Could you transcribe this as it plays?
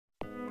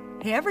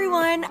Hey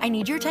everyone, I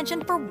need your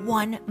attention for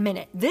 1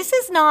 minute. This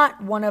is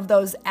not one of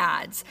those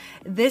ads.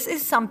 This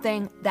is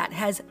something that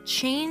has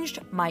changed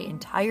my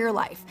entire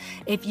life.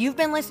 If you've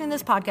been listening to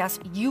this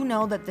podcast, you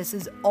know that this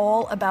is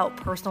all about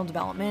personal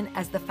development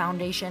as the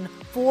foundation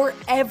for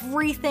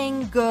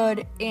everything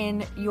good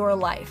in your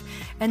life.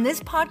 And this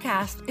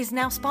podcast is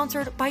now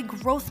sponsored by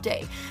Growth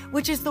Day,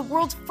 which is the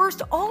world's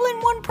first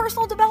all-in-one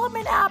personal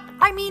development app.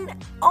 I mean,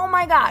 oh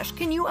my gosh,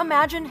 can you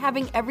imagine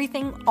having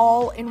everything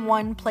all in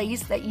one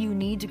place that you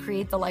need to create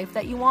the life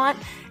that you want?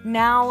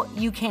 Now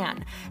you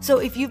can. So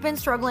if you've been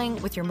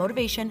struggling with your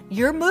motivation,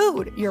 your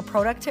mood, your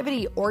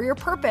productivity, or your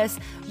purpose,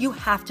 you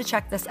have to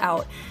check this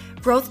out.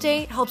 Growth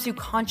Day helps you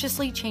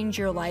consciously change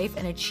your life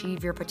and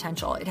achieve your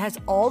potential. It has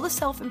all the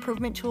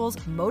self-improvement tools,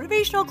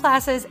 motivational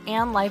classes,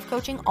 and life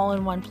coaching all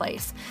in one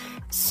place.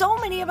 So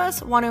many of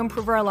us want to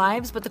improve our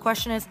lives, but the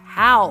question is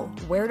how?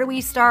 Where do we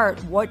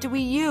start? What do we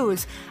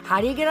use?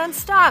 How do you get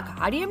unstuck?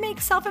 How do you make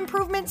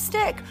self-improvement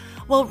stick?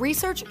 Well,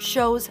 research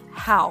shows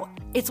how.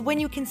 It's when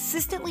you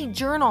consistently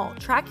journal,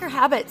 track your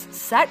habits,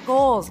 set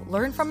goals,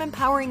 learn from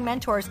empowering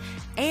mentors,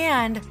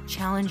 and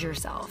challenge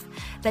yourself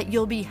that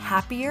you'll be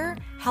happier,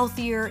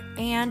 healthier,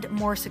 and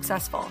more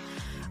successful.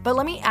 But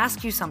let me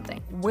ask you something.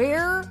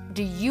 Where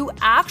do you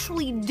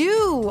actually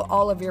do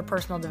all of your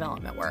personal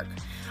development work?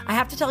 I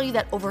have to tell you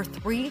that over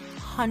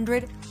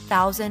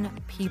 300,000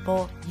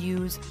 people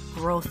use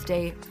Growth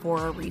Day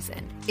for a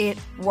reason. It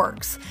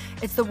works.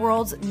 It's the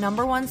world's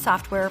 #1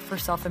 software for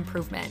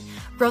self-improvement.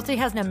 Growth Day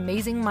has an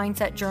amazing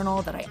mindset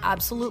journal that I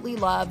absolutely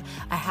love,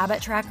 a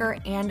habit tracker,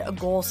 and a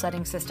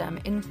goal-setting system.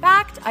 In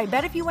fact, I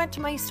bet if you went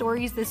to my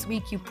stories this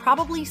week, you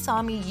probably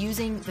saw me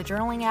using the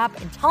journaling app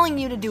and telling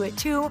you to do it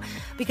too,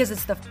 because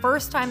it's the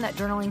first time that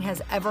journaling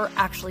has ever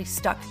actually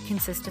stuck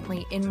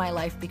consistently in my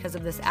life because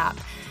of this app.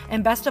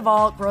 And best of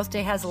all, Growth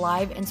Day has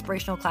live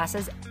inspirational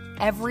classes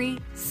every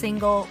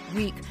single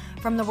week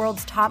from the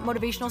world's top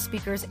motivational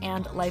speakers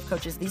and life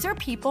coaches. These are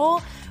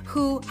people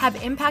who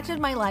have impacted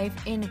my life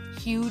in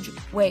huge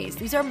ways.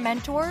 These are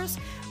mentors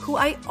who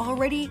I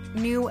already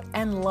knew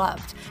and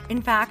loved. In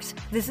fact,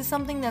 this is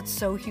something that's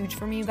so huge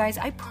for me, you guys.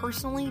 I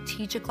personally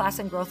teach a class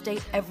in Growth Day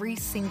every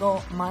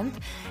single month,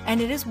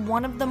 and it is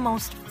one of the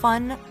most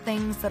fun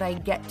things that I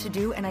get to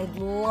do, and I'd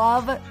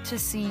love to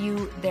see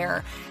you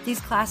there.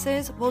 These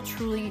classes will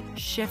truly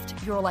shift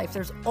your life.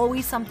 There's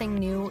always something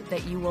new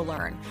that you will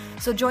learn.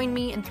 So join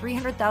me and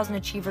 300,000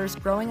 achievers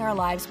growing our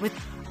lives with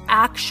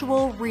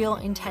actual real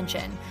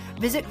intention.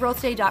 Visit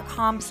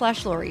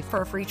growthday.com/Lori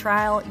for a free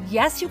trial.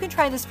 Yes, you can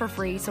try this for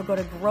free. So go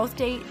to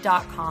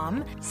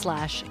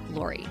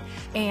growthday.com/Lori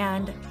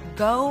and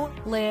go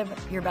live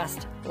your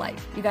best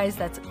life. You guys,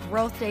 that's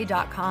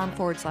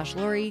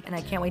growthday.com/Lori. And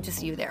I can't wait to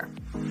see you there.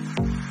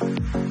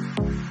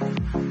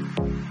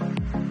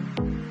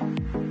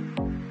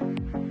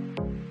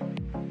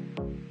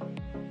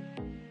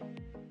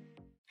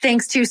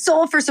 Thanks to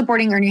Soul for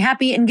supporting Earn You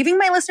Happy and giving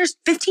my listeners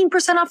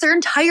 15% off their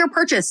entire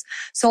purchase.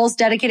 Soul's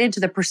dedicated to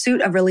the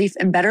pursuit of relief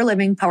and better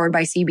living, powered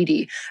by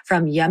CBD.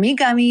 From yummy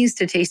gummies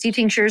to tasty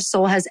tinctures,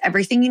 Soul has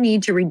everything you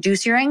need to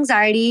reduce your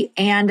anxiety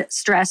and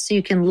stress so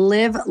you can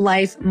live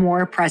life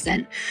more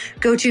present.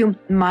 Go to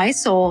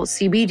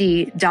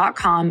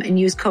mysoulcbd.com and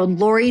use code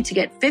Lori to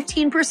get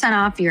 15%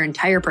 off your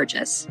entire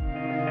purchase.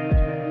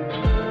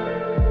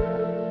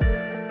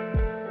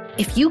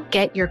 If you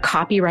get your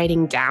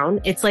copywriting down,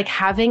 it's like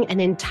having an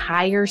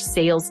entire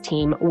sales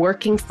team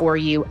working for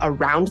you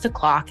around the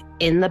clock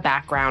in the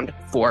background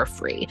for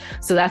free.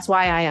 So that's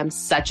why I am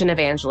such an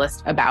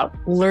evangelist about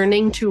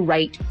learning to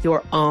write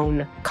your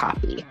own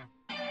copy.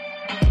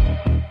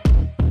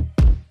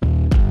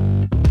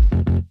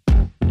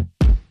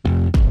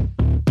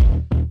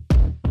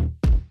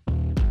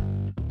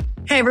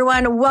 Hey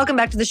everyone, welcome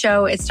back to the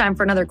show. It's time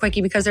for another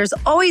quickie because there's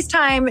always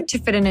time to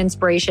fit in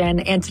inspiration.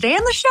 And today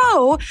on the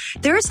show,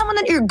 there is someone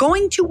that you're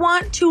going to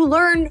want to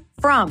learn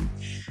from.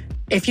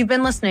 If you've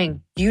been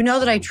listening, you know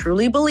that I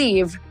truly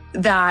believe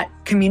that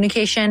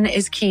communication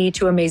is key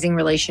to amazing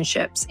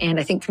relationships. And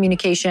I think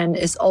communication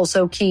is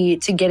also key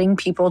to getting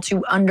people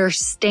to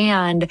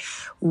understand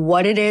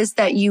what it is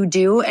that you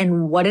do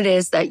and what it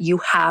is that you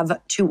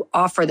have to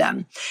offer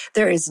them.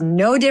 There is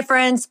no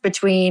difference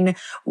between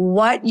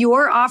what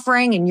you're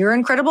offering and your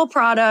incredible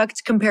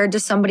product compared to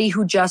somebody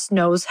who just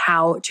knows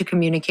how to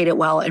communicate it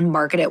well and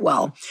market it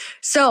well.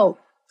 So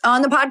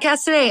on the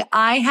podcast today,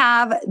 I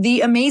have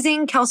the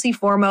amazing Kelsey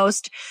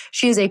Foremost.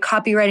 She is a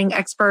copywriting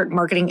expert,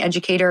 marketing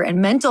educator,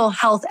 and mental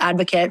health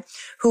advocate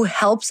who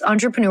helps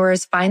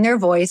entrepreneurs find their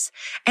voice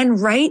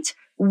and write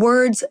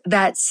words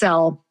that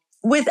sell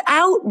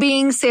without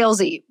being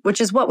salesy,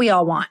 which is what we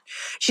all want.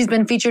 She's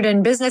been featured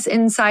in Business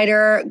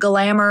Insider,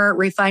 Glamour,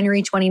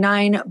 Refinery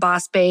 29,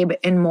 Boss Babe,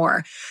 and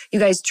more. You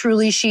guys,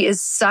 truly, she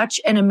is such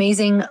an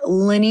amazing,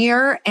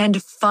 linear,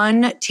 and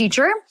fun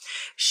teacher.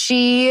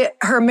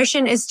 Her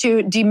mission is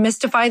to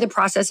demystify the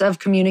process of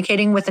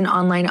communicating with an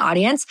online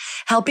audience,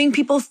 helping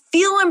people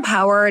feel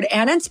empowered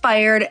and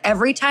inspired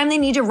every time they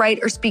need to write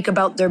or speak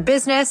about their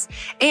business,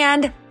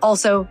 and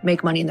also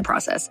make money in the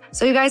process.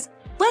 So you guys,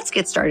 let's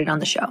get started on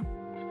the show.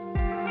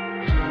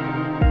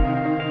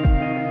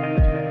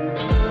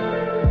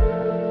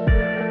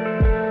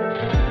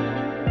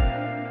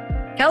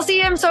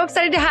 Kelsey, I'm so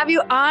excited to have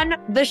you on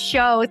the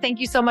show.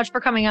 Thank you so much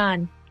for coming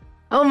on.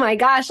 Oh my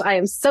gosh, I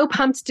am so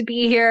pumped to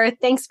be here.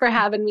 Thanks for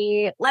having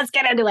me. Let's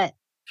get into it.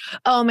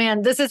 Oh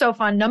man, this is so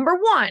fun. Number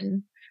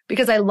one,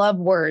 because I love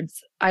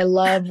words. I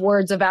love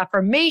words of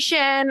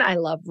affirmation. I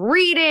love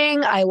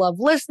reading. I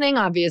love listening.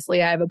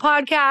 Obviously, I have a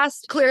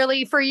podcast.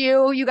 Clearly for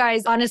you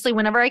guys, honestly,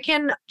 whenever I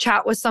can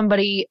chat with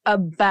somebody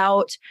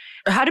about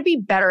how to be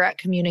better at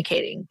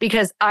communicating,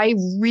 because I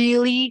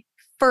really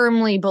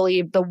firmly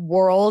believe the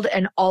world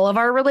and all of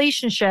our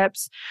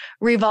relationships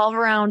revolve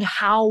around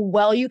how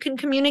well you can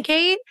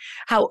communicate,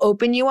 how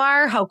open you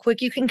are, how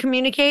quick you can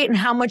communicate, and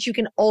how much you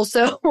can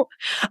also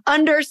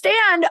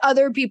understand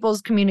other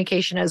people's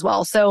communication as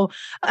well. So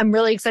I'm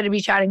really excited to be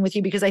chatting with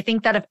you because I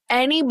think that if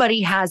anybody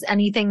has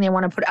anything they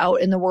want to put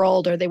out in the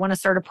world or they want to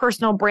start a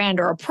personal brand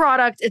or a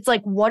product, it's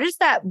like, what is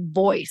that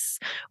voice?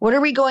 What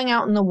are we going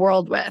out in the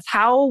world with?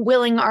 How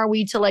willing are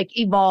we to like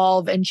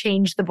evolve and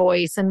change the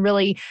voice and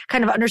really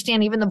kind of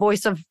understand even the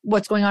voice of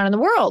what's going on in the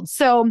world?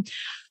 So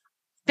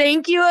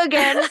thank you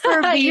again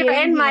for being You're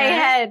in my here.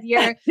 head.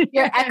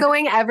 You're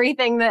echoing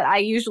everything that I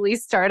usually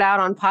start out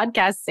on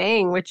podcasts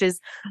saying, which is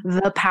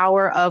the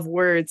power of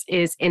words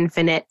is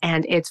infinite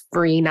and it's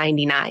free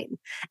 99.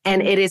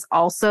 And it is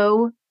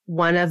also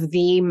one of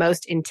the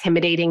most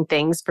intimidating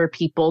things for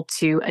people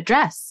to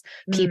address.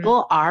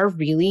 People are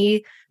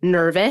really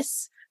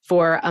nervous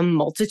for a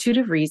multitude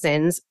of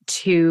reasons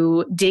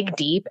to dig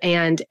deep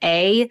and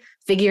A,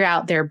 figure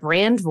out their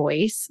brand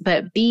voice,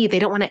 but B, they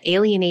don't want to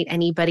alienate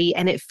anybody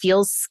and it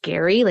feels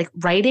scary. Like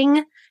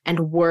writing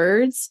and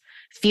words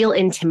feel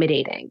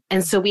intimidating.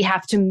 And so we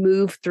have to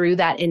move through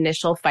that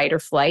initial fight or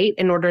flight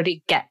in order to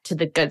get to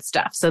the good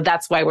stuff. So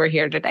that's why we're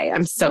here today.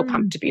 I'm so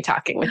pumped to be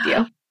talking with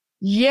you.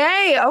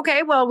 Yay.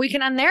 Okay. Well, we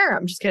can end there.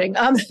 I'm just kidding.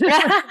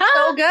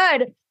 So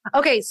good.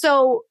 Okay.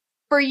 So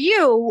for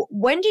you,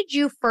 when did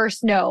you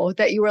first know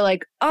that you were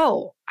like,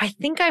 oh, I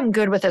think I'm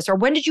good with this? Or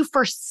when did you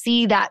first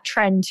see that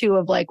trend too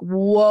of like,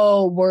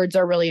 whoa, words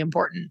are really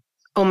important?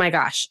 Oh my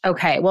gosh.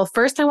 Okay. Well,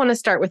 first I want to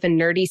start with a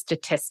nerdy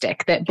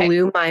statistic that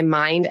blew my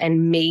mind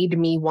and made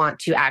me want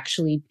to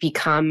actually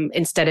become,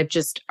 instead of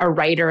just a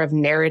writer of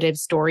narrative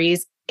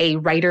stories, a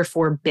writer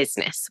for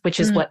business, which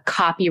is what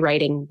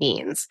copywriting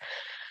means.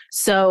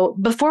 So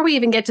before we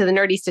even get to the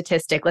nerdy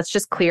statistic, let's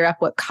just clear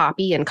up what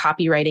copy and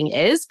copywriting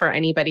is for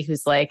anybody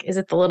who's like, is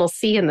it the little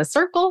C in the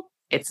circle?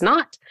 It's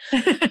not.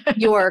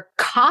 Your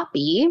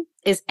copy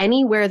is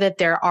anywhere that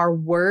there are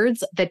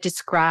words that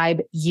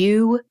describe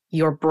you,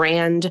 your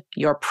brand,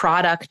 your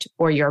product,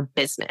 or your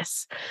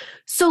business.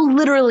 So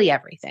literally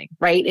everything,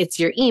 right? It's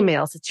your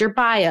emails, it's your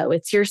bio,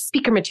 it's your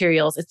speaker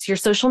materials, it's your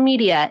social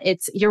media,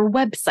 it's your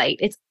website.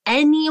 It's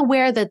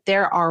anywhere that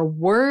there are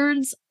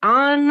words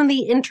on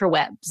the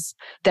interwebs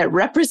that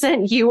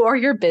represent you or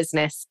your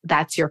business.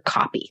 That's your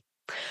copy.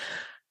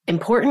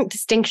 Important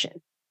distinction.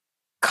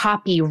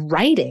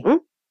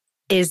 Copywriting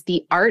is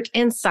the art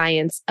and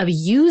science of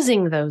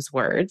using those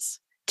words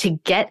to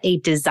get a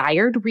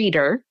desired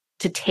reader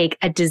to take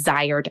a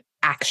desired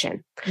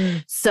action.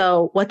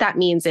 So what that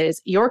means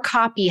is your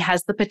copy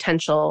has the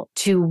potential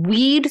to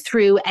weed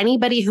through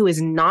anybody who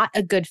is not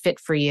a good fit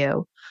for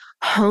you,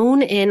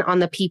 hone in on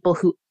the people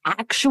who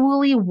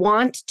actually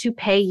want to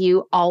pay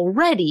you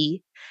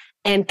already,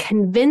 and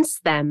convince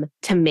them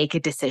to make a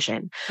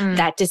decision.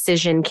 That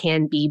decision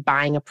can be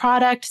buying a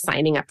product,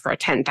 signing up for a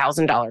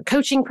 $10,000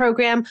 coaching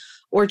program,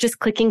 or just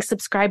clicking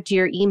subscribe to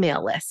your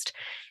email list.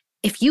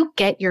 If you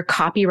get your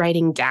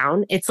copywriting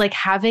down, it's like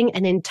having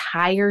an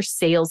entire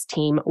sales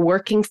team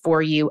working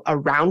for you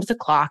around the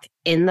clock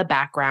in the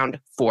background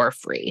for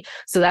free.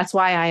 So that's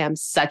why I am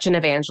such an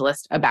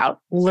evangelist about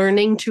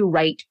learning to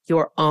write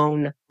your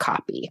own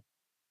copy.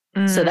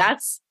 So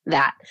that's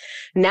that.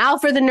 Now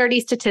for the nerdy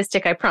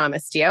statistic I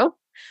promised you,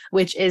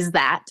 which is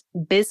that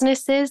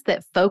businesses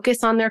that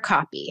focus on their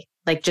copy,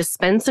 like just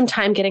spend some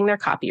time getting their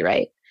copy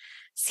right,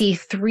 see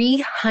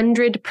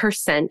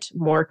 300%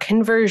 more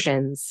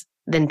conversions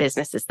than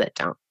businesses that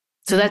don't.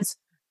 So that's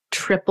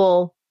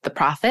triple the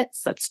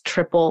profits. That's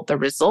triple the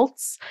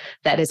results.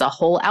 That is a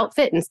whole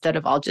outfit instead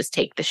of I'll just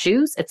take the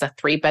shoes. It's a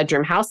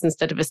 3-bedroom house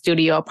instead of a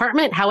studio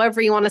apartment, however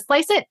you want to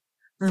slice it.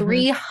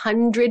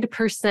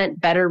 300%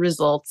 better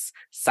results,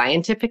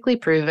 scientifically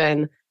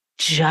proven,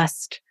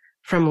 just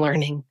from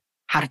learning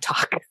how to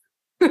talk.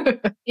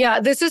 Yeah,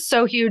 this is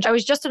so huge. I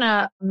was just in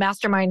a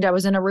mastermind. I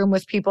was in a room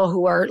with people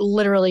who are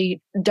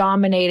literally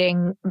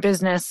dominating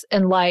business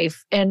and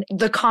life. And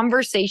the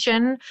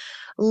conversation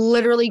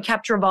literally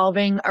kept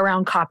revolving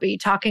around copy,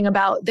 talking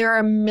about there are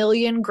a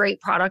million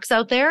great products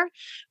out there,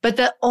 but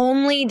the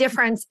only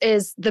difference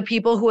is the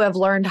people who have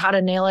learned how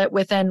to nail it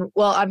within,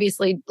 well,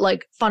 obviously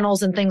like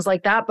funnels and things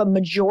like that, but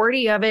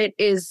majority of it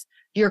is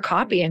your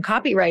copy and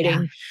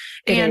copywriting.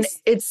 Yeah,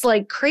 it's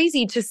like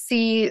crazy to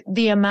see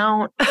the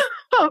amount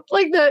of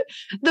like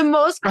the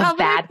most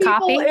coveted people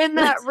copy in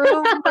that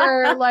room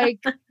are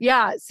like,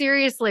 yeah,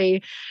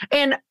 seriously.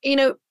 And, you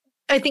know,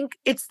 I think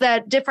it's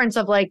that difference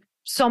of like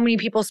so many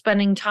people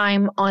spending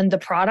time on the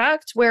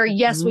product where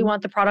yes, we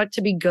want the product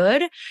to be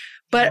good,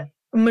 but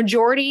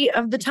majority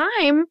of the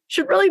time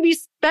should really be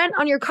spent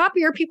on your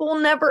copy, or people will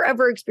never,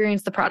 ever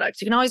experience the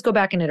product. You can always go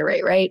back and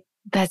iterate, right?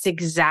 That's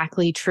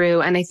exactly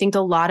true. And I think a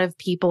lot of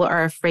people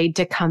are afraid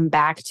to come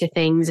back to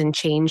things and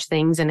change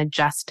things and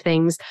adjust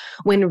things,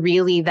 when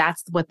really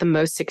that's what the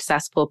most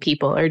successful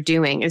people are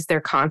doing, is they're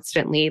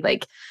constantly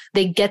like,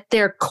 they get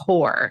their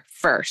core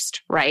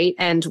first, right?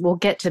 And we'll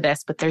get to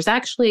this, but there's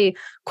actually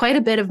quite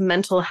a bit of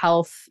mental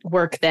health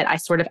work that I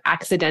sort of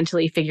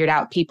accidentally figured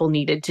out people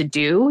needed to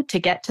do to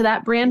get to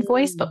that brand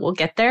voice, but we'll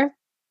get there.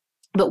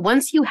 But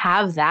once you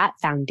have that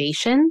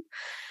foundation,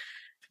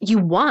 you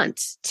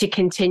want to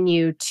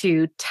continue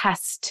to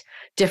test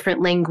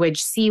different language,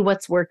 see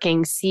what's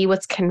working, see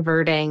what's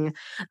converting,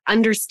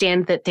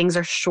 understand that things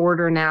are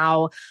shorter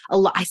now.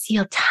 I see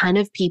a ton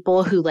of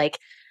people who like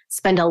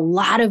spend a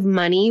lot of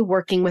money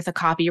working with a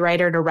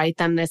copywriter to write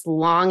them this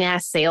long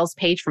ass sales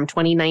page from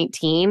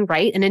 2019,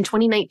 right? And in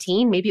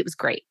 2019, maybe it was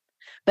great.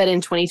 But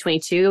in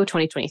 2022,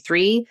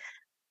 2023,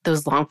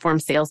 those long form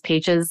sales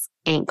pages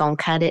ain't gonna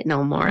cut it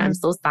no more. I'm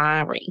so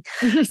sorry.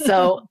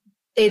 So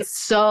it's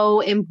so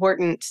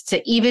important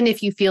to, even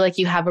if you feel like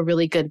you have a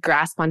really good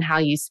grasp on how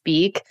you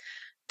speak,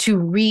 to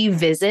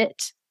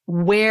revisit,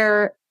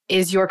 where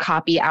is your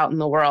copy out in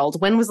the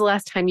world? When was the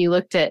last time you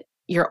looked at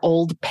your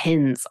old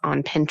pins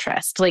on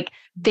Pinterest? Like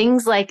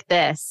things like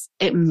this,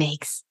 it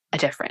makes a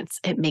difference.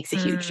 It makes a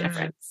huge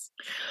difference.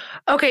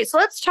 Okay, so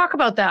let's talk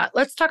about that.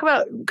 Let's talk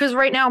about, because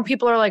right now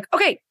people are like,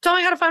 okay, tell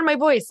me how to find my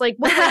voice. Like,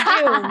 what do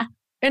I do?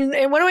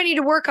 And what do I need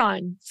to work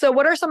on? So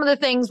what are some of the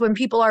things when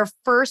people are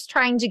first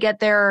trying to get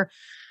there?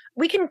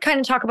 We can kind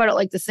of talk about it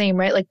like the same,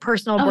 right? Like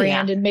personal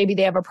brand, and maybe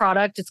they have a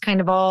product. It's kind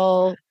of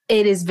all...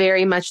 It is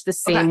very much the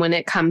same when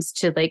it comes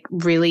to like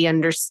really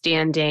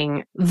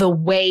understanding the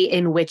way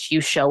in which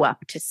you show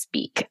up to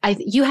speak.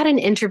 You had an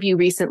interview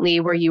recently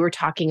where you were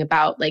talking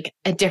about like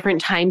at different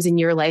times in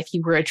your life,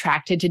 you were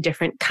attracted to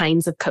different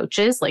kinds of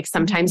coaches. Like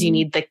sometimes you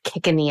need the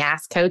kick in the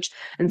ass coach,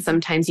 and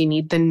sometimes you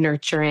need the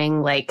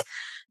nurturing, like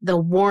the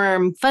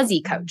warm,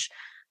 fuzzy coach.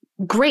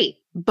 Great.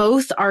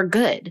 Both are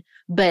good,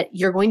 but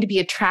you're going to be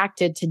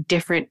attracted to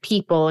different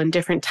people and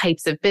different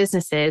types of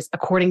businesses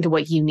according to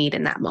what you need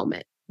in that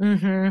moment.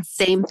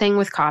 Same thing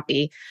with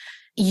copy.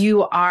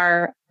 You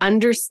are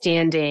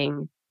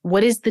understanding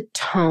what is the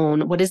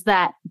tone, what is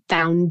that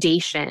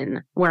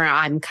foundation where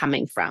I'm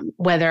coming from,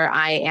 whether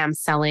I am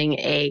selling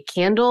a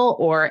candle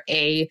or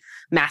a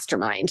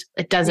mastermind.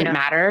 It doesn't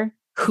matter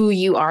who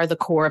you are, the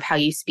core of how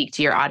you speak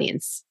to your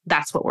audience.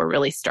 That's what we're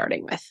really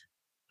starting with.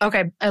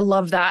 Okay. I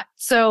love that.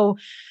 So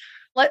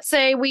let's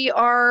say we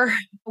are,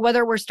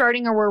 whether we're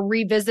starting or we're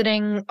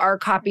revisiting our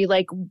copy,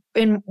 like,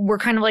 and we're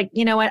kind of like,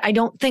 you know what, I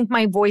don't think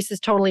my voice is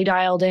totally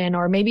dialed in,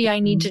 or maybe I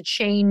need to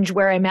change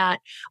where I'm at.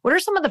 What are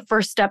some of the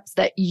first steps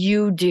that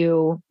you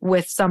do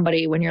with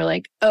somebody when you're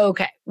like,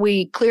 okay,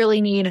 we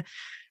clearly need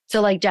to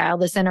like dial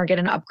this in or get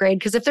an upgrade?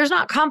 Because if there's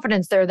not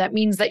confidence there, that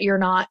means that you're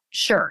not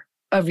sure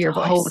of your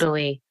voice.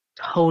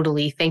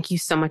 Totally. Thank you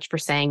so much for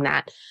saying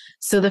that.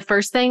 So the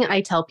first thing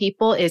I tell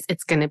people is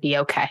it's going to be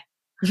okay.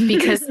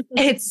 Because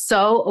it's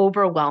so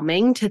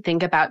overwhelming to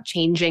think about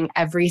changing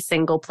every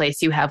single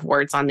place you have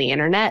words on the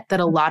internet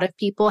that a lot of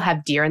people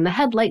have deer in the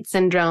headlight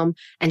syndrome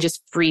and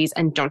just freeze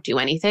and don't do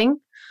anything.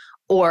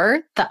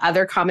 Or the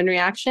other common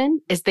reaction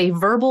is they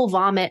verbal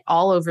vomit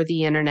all over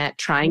the internet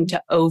trying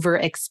to over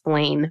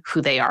explain who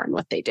they are and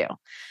what they do.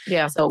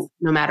 Yeah. So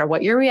no matter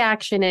what your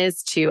reaction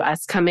is to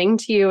us coming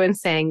to you and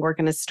saying, we're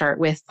going to start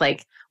with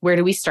like, where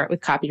do we start with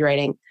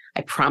copywriting?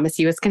 I promise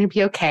you it's going to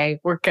be okay.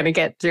 We're going to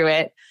get through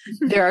it.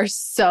 There are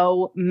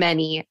so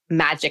many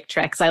magic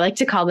tricks. I like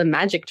to call them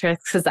magic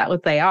tricks because that's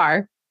what they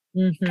are.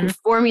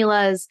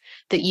 Formulas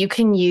that you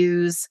can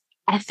use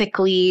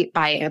ethically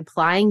by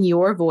applying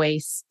your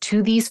voice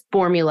to these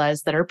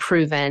formulas that are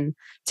proven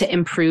to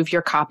improve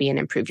your copy and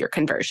improve your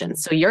conversion.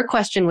 So your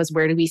question was,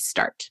 where do we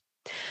start?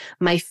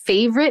 My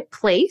favorite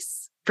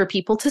place for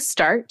people to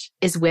start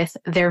is with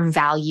their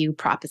value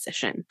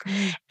proposition.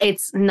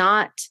 It's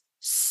not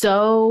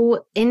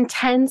so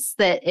intense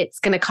that it's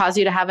going to cause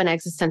you to have an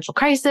existential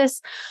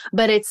crisis,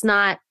 but it's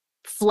not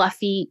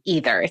fluffy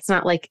either. It's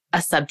not like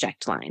a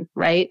subject line,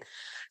 right?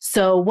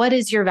 So what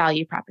is your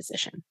value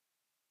proposition?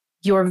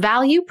 Your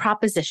value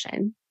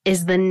proposition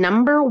is the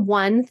number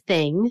one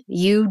thing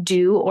you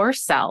do or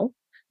sell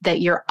that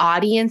your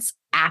audience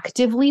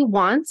actively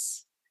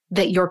wants,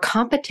 that your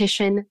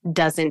competition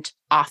doesn't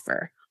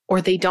offer, or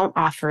they don't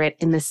offer it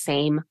in the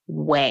same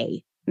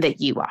way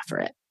that you offer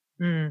it.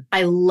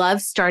 I love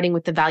starting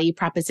with the value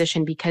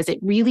proposition because it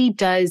really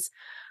does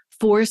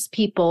force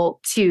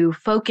people to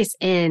focus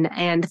in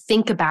and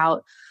think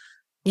about,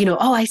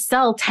 I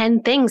sell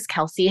 10 things,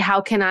 Kelsey.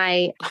 How can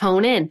I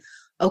hone in?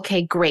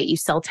 Okay, great. You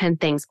sell 10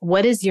 things.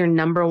 What is your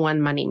number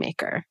one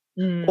moneymaker?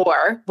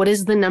 Or what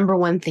is the number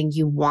one thing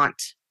you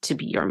want to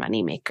be your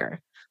moneymaker?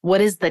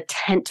 What is the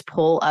tent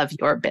pole of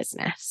your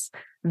business?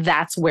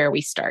 That's where we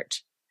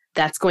start.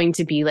 That's going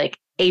to be like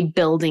a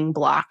building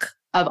block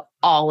of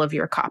all of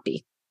your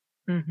copy.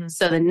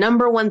 So the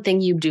number one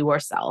thing you do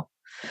or sell.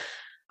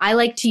 I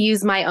like to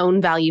use my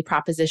own value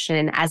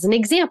proposition as an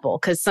example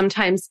because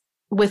sometimes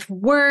with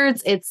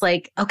words, it's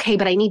like, okay,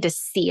 but I need to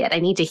see it. I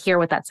need to hear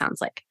what that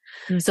sounds like.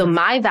 Mm-hmm. So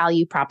my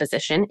value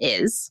proposition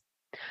is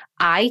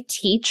I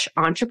teach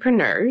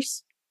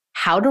entrepreneurs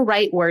how to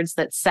write words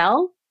that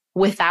sell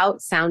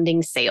without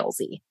sounding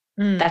salesy.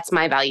 That's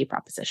my value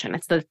proposition.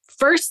 It's the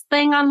first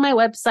thing on my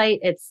website.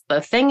 It's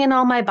the thing in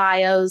all my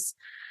bios.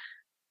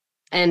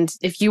 And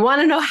if you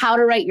want to know how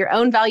to write your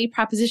own value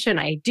proposition,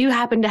 I do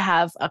happen to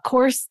have a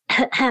course,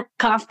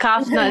 cough,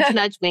 cough, nudge,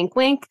 nudge, wink,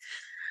 wink.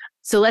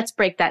 So let's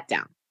break that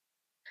down.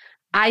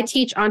 I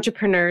teach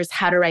entrepreneurs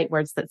how to write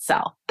words that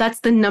sell.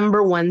 That's the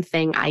number one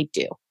thing I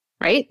do,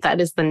 right?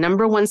 That is the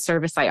number one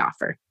service I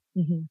offer.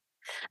 Mm-hmm.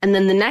 And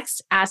then the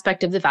next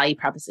aspect of the value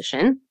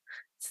proposition,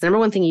 it's the number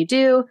one thing you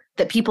do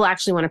that people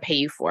actually want to pay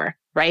you for,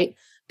 right?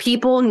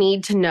 People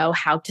need to know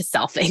how to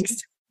sell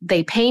things.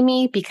 They pay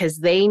me because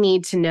they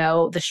need to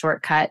know the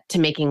shortcut to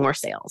making more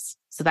sales.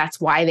 So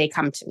that's why they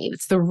come to me.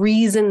 It's the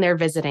reason they're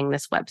visiting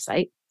this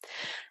website.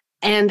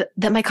 And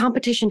that my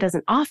competition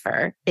doesn't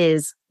offer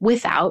is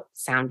without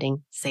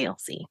sounding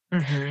salesy.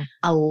 Mm-hmm.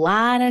 A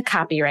lot of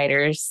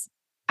copywriters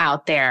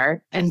out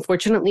there,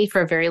 unfortunately,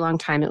 for a very long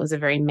time, it was a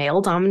very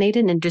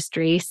male-dominated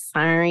industry.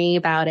 Sorry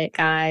about it,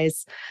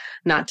 guys.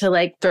 Not to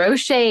like throw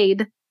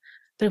shade,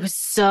 but it was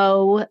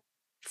so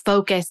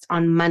focused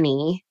on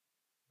money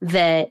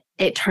that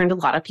it turned a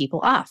lot of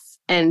people off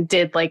and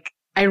did like,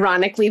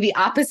 ironically, the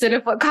opposite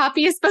of what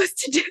copy is supposed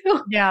to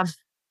do. Yeah.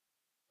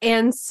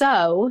 And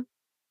so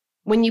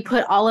when you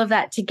put all of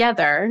that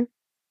together,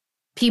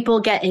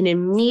 people get an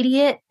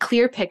immediate,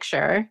 clear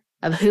picture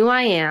of who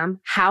I am,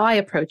 how I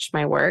approach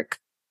my work,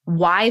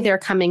 why they're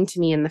coming to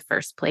me in the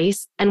first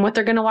place, and what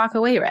they're going to walk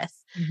away with.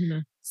 Mm-hmm.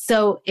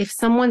 So if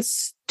someone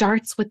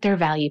starts with their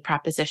value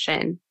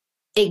proposition,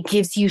 it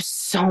gives you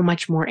so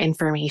much more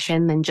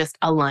information than just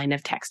a line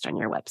of text on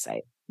your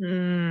website.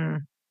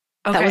 Okay.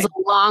 That was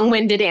a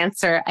long-winded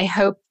answer. I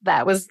hope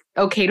that was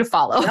okay to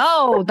follow.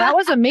 No, that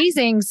was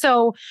amazing.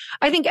 So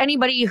I think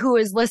anybody who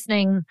is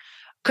listening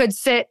could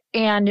sit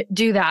and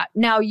do that.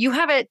 Now you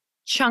have it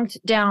chunked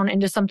down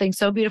into something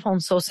so beautiful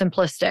and so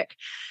simplistic.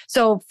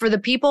 So for the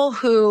people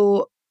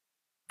who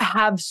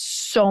have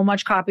so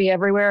much copy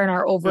everywhere and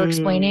are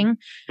over-explaining,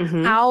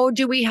 how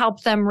do we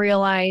help them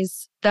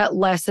realize that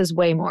less is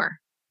way more?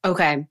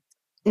 Okay.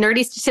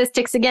 Nerdy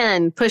statistics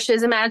again,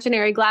 pushes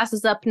imaginary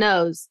glasses up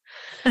nose.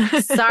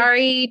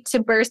 Sorry to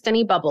burst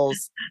any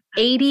bubbles.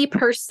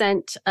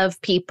 80%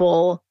 of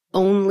people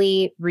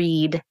only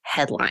read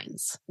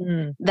headlines.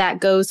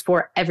 That goes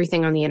for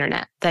everything on the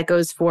internet. That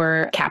goes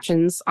for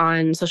captions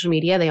on social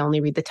media. They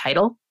only read the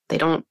title. They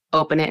don't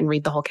open it and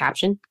read the whole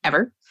caption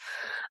ever.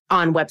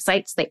 On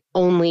websites, they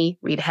only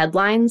read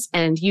headlines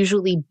and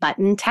usually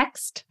button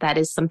text. That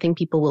is something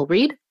people will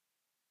read.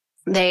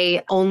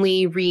 They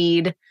only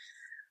read,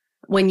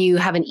 when you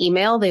have an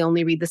email, they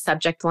only read the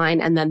subject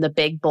line and then the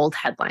big bold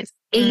headlines.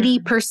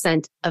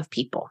 80% of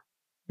people.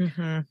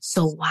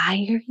 So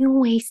why are you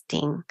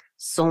wasting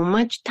so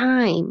much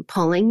time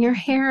pulling your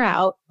hair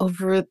out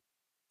over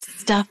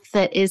stuff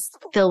that is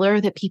filler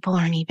that people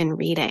aren't even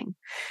reading?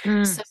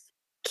 So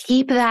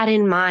keep that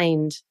in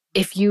mind.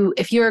 If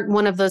you're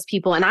one of those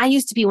people, and I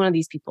used to be one of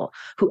these people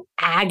who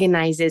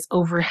agonizes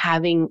over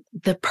having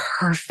the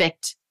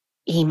perfect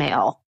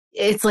email.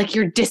 It's like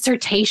your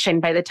dissertation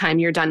by the time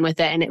you're done with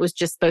it. And it was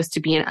just supposed to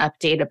be an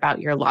update about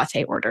your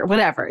latte order,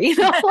 whatever,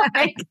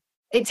 like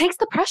it takes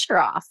the pressure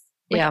off.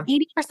 Like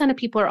 80% of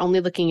people are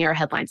only looking at your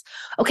headlines.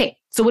 Okay.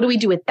 So what do we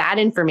do with that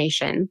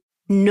information?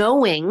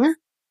 Knowing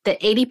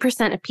that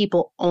 80% of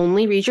people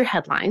only read your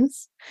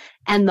headlines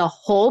and the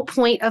whole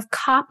point of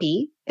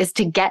copy is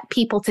to get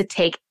people to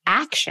take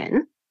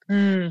action.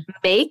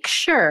 Make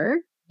sure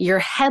your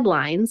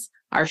headlines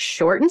are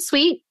short and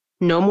sweet.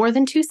 No more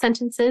than 2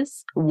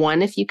 sentences.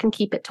 One, if you can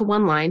keep it to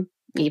one line,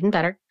 even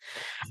better.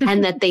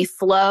 And that they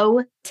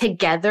flow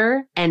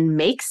together and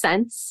make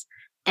sense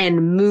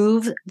and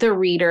move the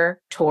reader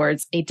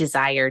towards a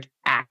desired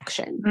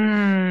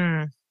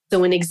action.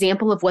 So an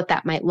example of what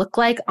that might look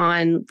like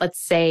on, let's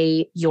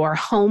say, your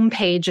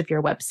homepage of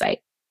your website.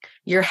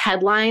 Your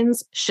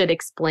headlines should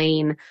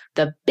explain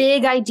the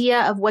big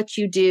idea of what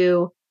you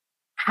do,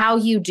 how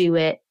you do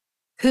it,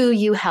 who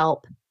you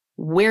help,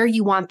 where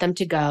you want them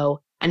to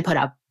go, and put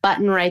a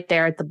button right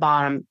there at the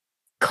bottom.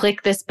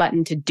 Click this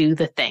button to do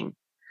the thing.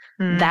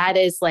 That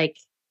is like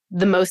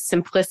the most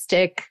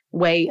simplistic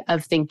way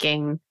of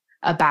thinking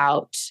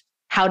about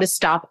how to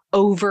stop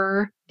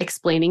over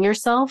explaining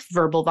yourself,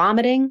 verbal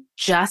vomiting.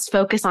 Just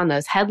focus on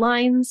those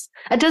headlines.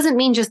 It doesn't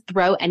mean just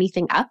throw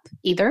anything up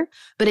either,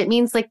 but it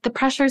means like the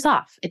pressure's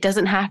off. It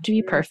doesn't have to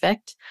be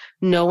perfect.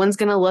 No one's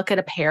going to look at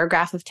a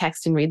paragraph of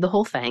text and read the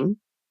whole thing.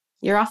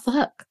 You're off the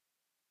hook.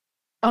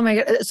 Oh my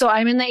God. So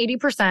I'm in the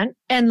 80%.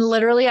 And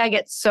literally I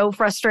get so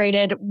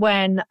frustrated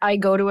when I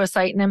go to a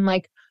site and I'm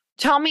like,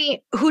 tell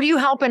me, who do you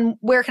help and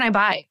where can I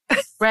buy?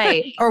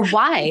 Right. Or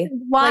why?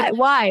 Why?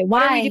 Like,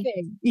 Why?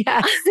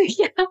 Yeah.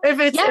 If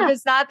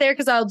it's not there,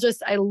 because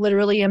I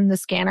literally am the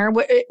scanner,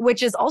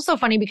 which is also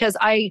funny because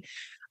I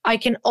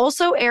can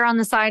also err on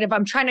the side of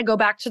I'm trying to go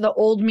back to the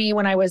old me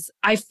when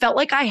I felt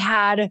like I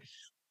had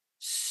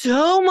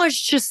so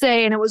much to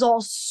say and it was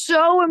all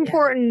so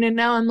important. And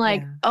now I'm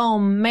like, oh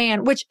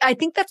man, which I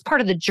think that's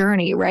part of the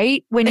journey,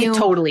 right? When it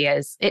totally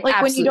is. It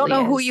like when you don't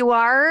know is. who you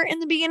are in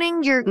the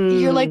beginning,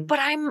 you're like, but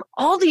I'm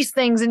all these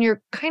things and you're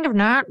kind of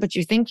not, but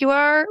you think you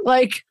are.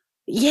 Like,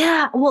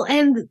 yeah. Well,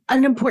 and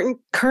an important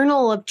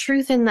kernel of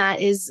truth in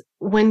that is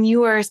when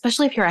you are,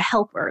 especially if you're a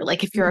helper,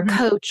 like if you're a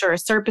coach or a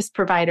service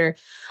provider,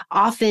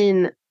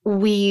 often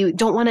we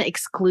don't want to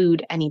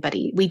exclude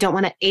anybody. We don't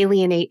want to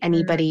alienate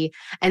anybody.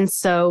 And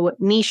so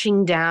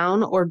niching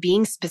down or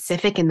being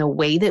specific in the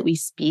way that we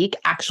speak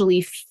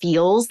actually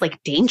feels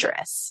like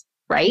dangerous,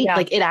 right? Yeah.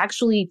 Like it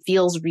actually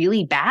feels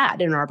really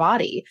bad in our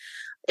body.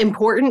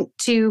 Important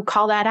to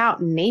call that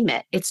out and name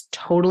it. It's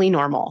totally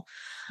normal.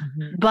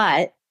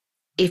 But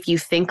if you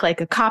think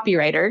like a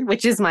copywriter,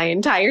 which is my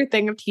entire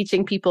thing of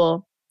teaching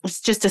people,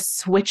 it's just a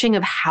switching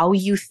of how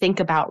you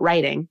think about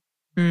writing.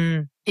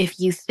 If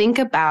you think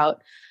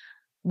about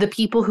the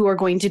people who are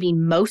going to be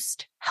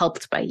most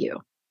helped by you,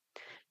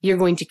 you're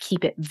going to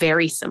keep it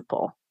very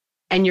simple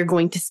and you're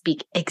going to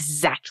speak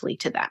exactly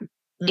to them,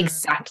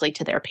 exactly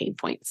to their pain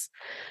points.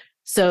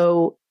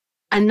 So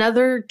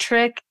another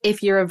trick,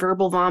 if you're a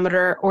verbal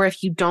vomiter or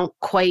if you don't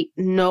quite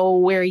know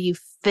where you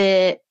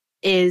fit,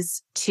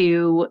 is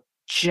to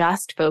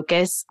just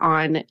focus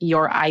on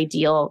your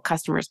ideal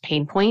customer's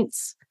pain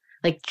points.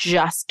 Like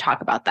just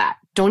talk about that.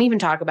 Don't even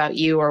talk about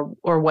you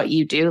or what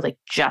you do. Like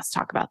just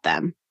talk about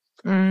them.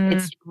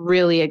 It's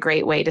really a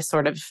great way to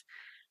sort of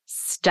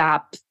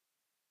stop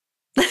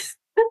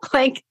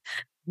like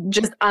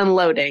just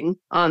unloading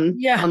on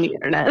the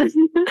internet.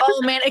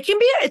 Oh man, it can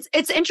be,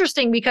 it's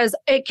interesting because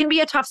it can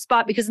be a tough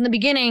spot because in the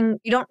beginning,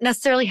 you don't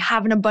necessarily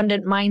have an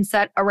abundant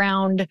mindset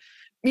around,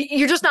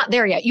 you're just not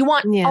there yet. You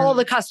want all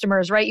the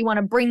customers, right? You want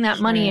to bring that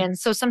money in.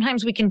 So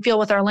sometimes we can feel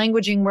with our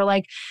languaging, we're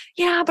like,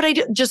 yeah, but I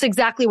do just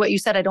exactly what you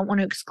said. I don't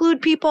want to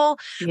exclude people,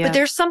 but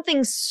there's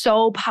something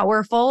so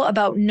powerful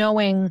about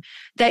knowing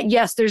that,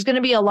 yes, there's going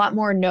to be a lot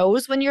more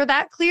no's when you're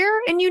that clear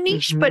and you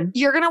niche, but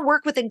you're going to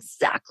work with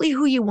exactly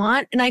who you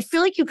want. And I feel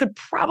like you could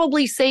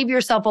probably save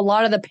yourself a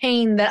lot of the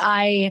pain that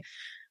I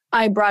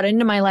brought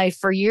into my life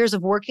for years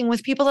of working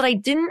with people that I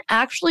didn't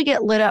actually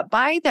get lit up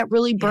by that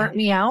really burnt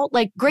me out.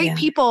 Like great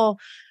people,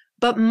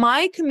 but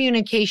my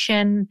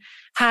communication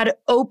had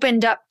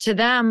opened up to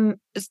them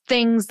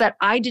things that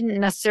I didn't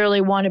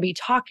necessarily want to be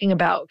talking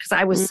about because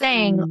I was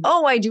saying,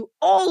 oh, I do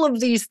all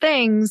of these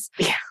things.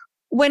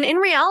 When in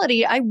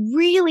reality, I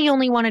really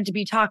only wanted to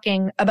be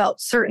talking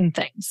about certain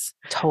things.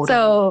 Totally.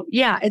 So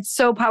yeah, it's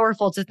so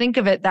powerful to think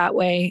of it that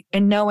way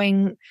and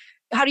knowing.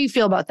 How do you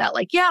feel about that?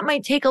 Like, yeah, it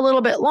might take a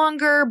little bit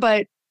longer,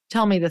 but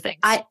tell me the things.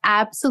 I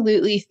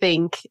absolutely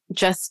think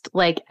just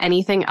like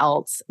anything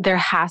else, there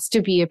has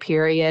to be a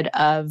period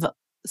of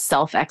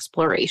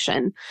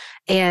self-exploration.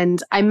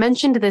 And I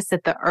mentioned this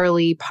at the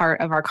early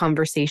part of our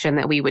conversation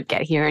that we would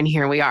get here, and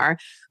here we are,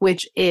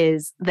 which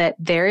is that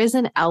there is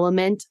an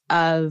element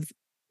of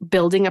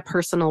building a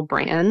personal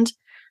brand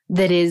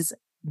that is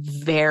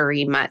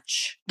very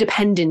much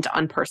dependent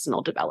on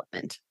personal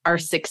development. Our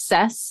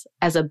success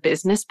as a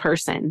business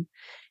person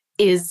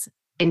is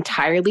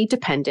entirely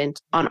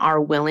dependent on our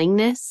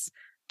willingness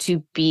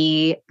to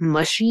be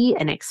mushy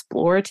and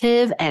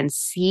explorative and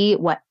see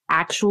what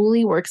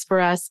actually works for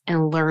us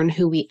and learn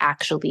who we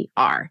actually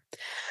are.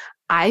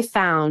 I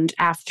found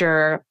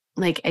after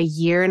like a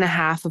year and a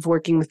half of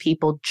working with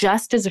people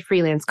just as a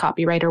freelance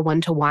copywriter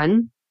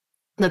one-to-one,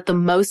 that the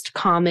most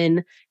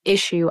common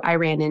issue I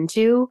ran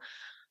into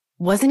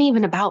wasn't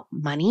even about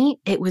money.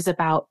 It was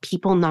about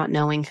people not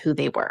knowing who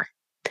they were.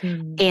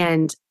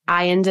 And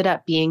I ended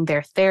up being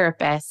their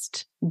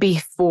therapist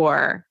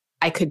before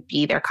I could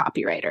be their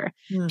copywriter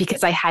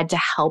because I had to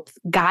help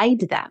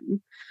guide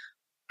them.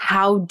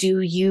 How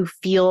do you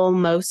feel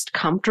most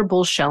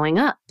comfortable showing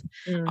up?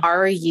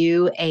 Are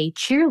you a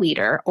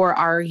cheerleader or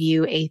are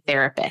you a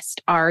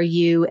therapist? Are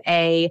you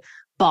a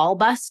ball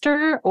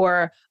buster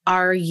or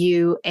are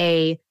you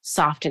a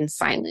soft and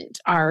silent?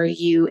 Are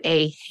you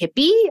a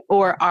hippie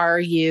or are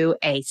you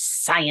a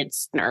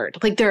science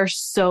nerd? Like there are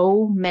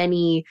so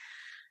many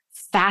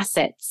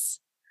facets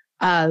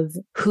of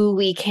who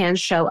we can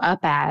show up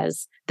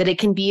as that it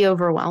can be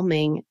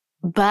overwhelming.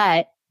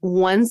 But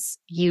once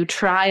you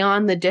try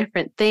on the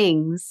different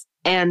things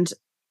and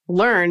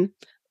learn,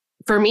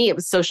 for me, it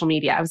was social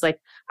media. I was like,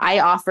 I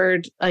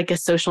offered like a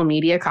social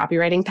media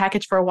copywriting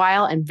package for a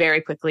while. And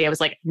very quickly I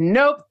was like,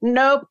 nope,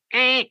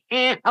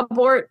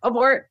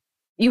 abort.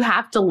 You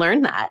have to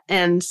learn that.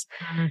 And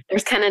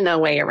there's kind of no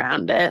way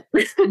around it.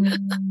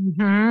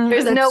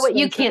 There's no way,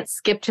 you can't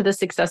skip to the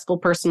successful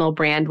personal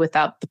brand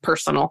without the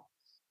personal.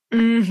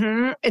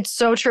 It's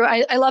so true.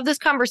 I love this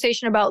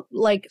conversation about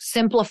like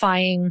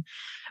simplifying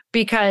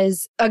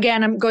because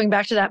again, I'm going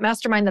back to that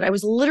mastermind that I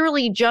was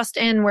literally just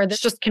in where this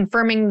just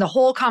confirming the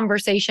whole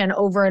conversation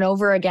over and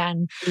over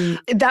again.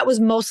 That was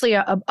mostly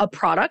a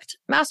product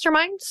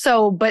mastermind.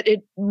 So, but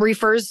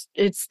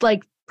it's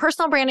like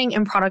personal branding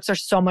and products are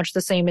so much the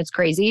same. It's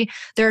crazy.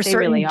 There are They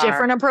certain really are.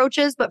 different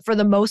approaches, but for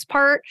the most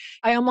part,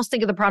 I almost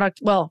think of the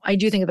product, well, I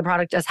do think of the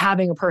product as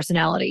having a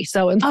personality.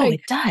 So it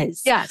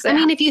does. Yes. I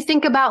mean, if you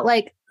think about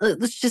like,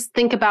 let's just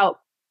think about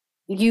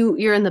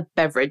you're in the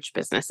beverage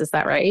business. Is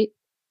that right?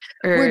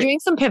 We're doing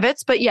some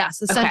pivots, but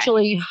yes,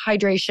 essentially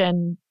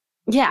hydration.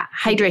 Yeah,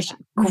 hydration.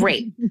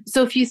 Great.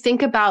 So if you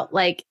think about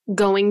like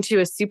going to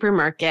a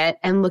supermarket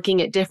and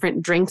looking at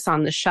different drinks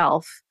on the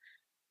shelf,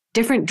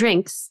 different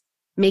drinks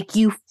make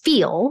you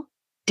feel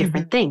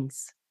different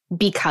things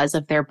because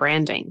of their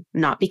branding,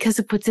 not because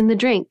of what's in the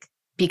drink,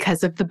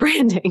 because of the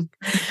branding.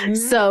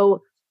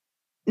 So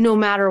no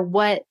matter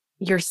what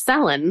you're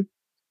selling,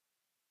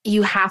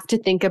 you have to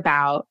think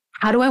about,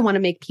 how do I want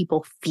to make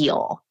people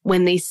feel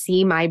when they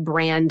see my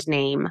brand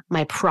name,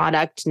 my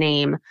product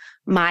name,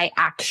 my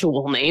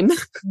actual name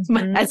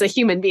as a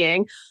human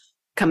being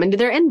come into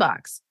their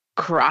inbox,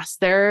 cross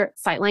their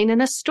sightline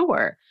in a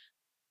store?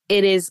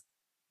 It is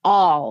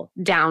all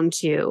down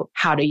to,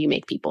 how do you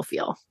make people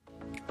feel?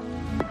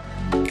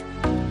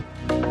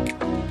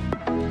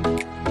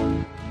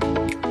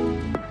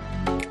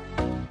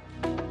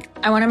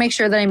 I want to make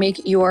sure that I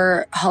make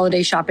your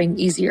holiday shopping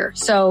easier.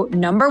 So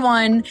number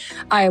one,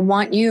 I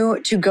want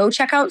you to go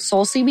check out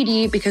Soul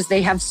CBD because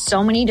they have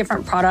so many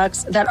different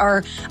products that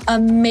are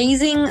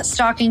amazing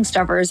stocking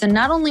stuffers. And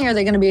not only are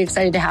they going to be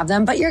excited to have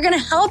them, but you're going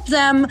to help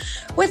them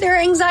with their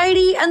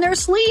anxiety and their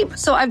sleep.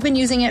 So I've been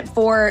using it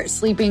for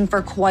sleeping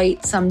for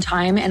quite some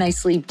time and I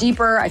sleep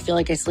deeper. I feel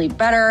like I sleep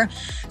better.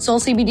 Soul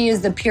CBD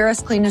is the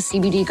purest, cleanest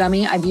CBD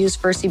gummy I've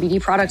used for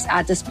CBD products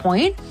at this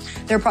point.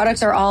 Their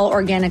products are all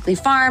organically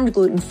farmed,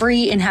 gluten-free,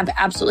 and have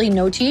absolutely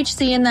no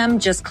THC in them,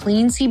 just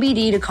clean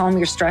CBD to calm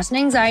your stress and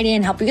anxiety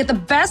and help you get the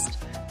best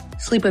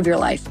sleep of your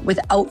life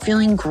without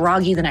feeling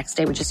groggy the next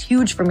day, which is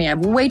huge for me. I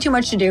have way too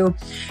much to do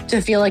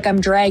to feel like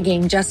I'm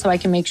dragging just so I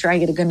can make sure I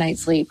get a good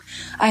night's sleep.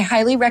 I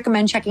highly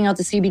recommend checking out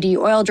the CBD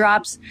oil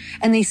drops,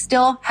 and they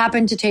still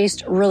happen to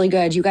taste really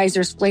good. You guys,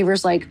 there's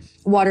flavors like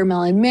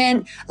watermelon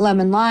mint,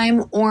 lemon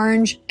lime,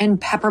 orange,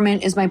 and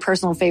peppermint is my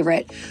personal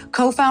favorite.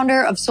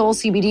 Co-founder of Soul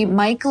CBD,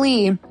 Mike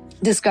Lee,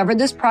 discovered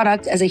this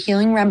product as a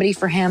healing remedy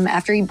for him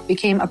after he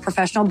became a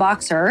professional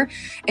boxer,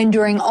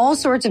 enduring all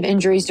sorts of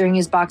injuries during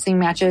his boxing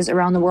matches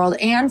around the world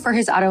and for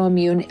his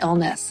autoimmune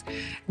illness.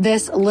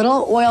 This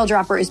little oil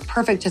dropper is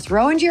perfect to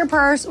throw into your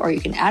purse, or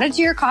you can add it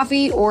to your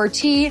coffee or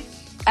tea.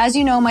 As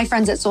you know, my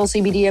friends at Soul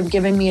CBD have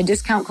given me a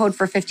discount code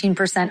for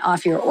 15%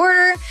 off your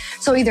order.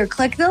 So either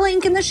click the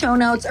link in the show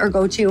notes or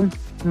go to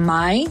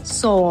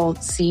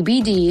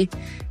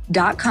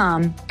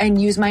mysoulcbd.com and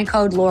use my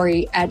code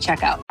Lori at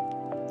checkout.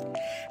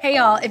 Hey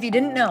y'all, if you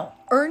didn't know,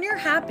 Earn Your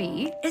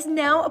Happy is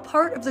now a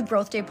part of the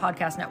Growth Day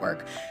Podcast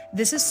Network.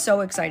 This is so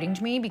exciting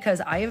to me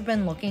because I have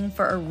been looking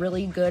for a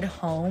really good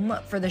home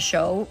for the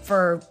show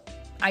for,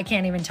 I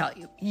can't even tell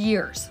you,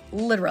 years,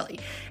 literally.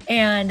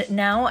 And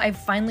now I've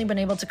finally been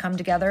able to come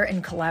together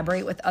and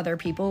collaborate with other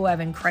people who have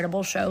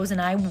incredible shows,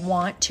 and I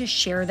want to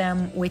share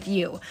them with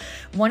you.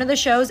 One of the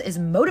shows is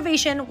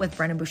Motivation with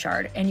Brendon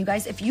Burchard. And you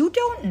guys, if you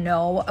don't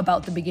know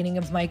about the beginning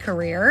of my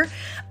career,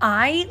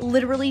 I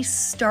literally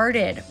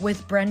started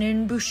with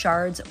Brendon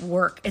Burchard's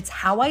work. It's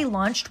how I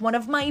launched one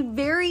of my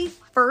very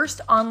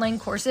first online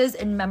courses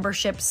and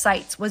membership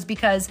sites, was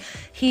because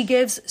he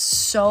gives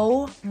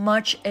so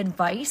much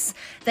advice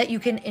that you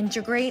can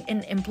integrate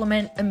and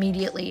implement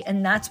immediately.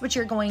 And that's what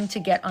you're going to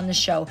get on the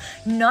show.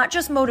 Not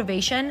just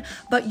motivation,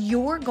 but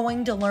you're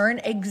going to learn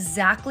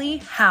exactly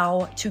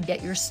how to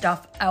get your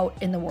stuff out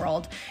in the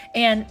world.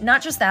 And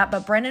not just that,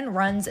 but Brendon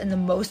runs in the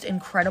most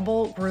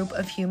incredible group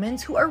of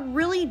humans who are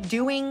really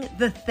doing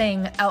the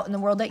thing out in the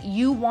world that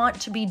you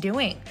want to be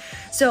doing.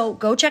 So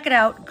go check it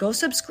out. Go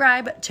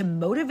subscribe to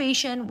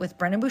Motivation with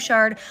Brendon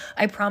Burchard.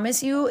 I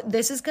promise you,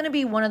 this is going to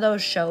be one of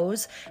those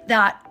shows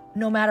that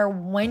no matter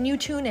when you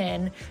tune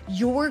in,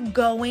 you're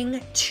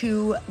going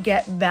to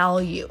get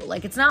value.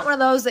 Like, it's not one of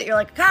those that you're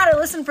like, God, I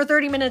listened for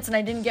 30 minutes and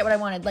I didn't get what I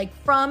wanted. Like,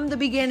 from the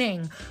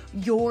beginning,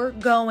 you're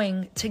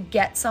going to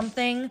get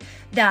something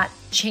that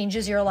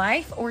changes your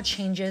life or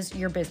changes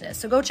your business.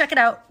 So go check it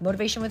out.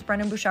 Motivation with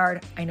Brendon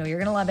Burchard. I know you're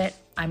going to love it.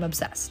 I'm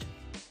obsessed.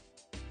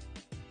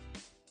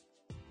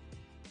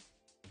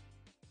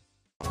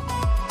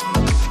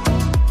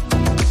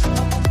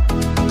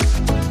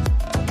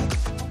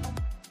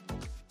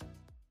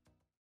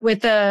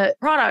 With the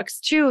products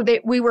too,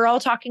 we were all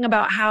talking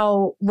about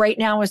how right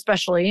now,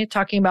 especially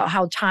talking about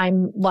how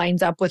time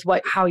lines up with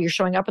how you're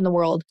showing up in the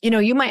world. You know,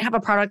 you might have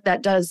a product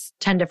that does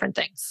 10 different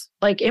things.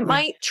 Like it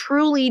might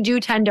truly do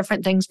 10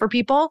 different things for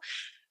people.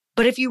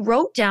 But if you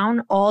wrote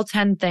down all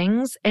 10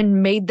 things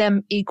and made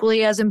them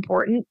equally as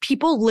important,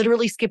 people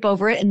literally skip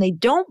over it and they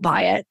don't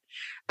buy it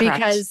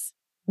because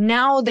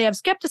now they have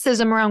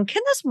skepticism around,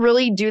 can this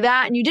really do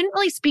that? And you didn't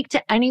really speak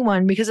to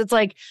anyone because it's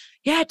like,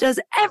 yeah, it does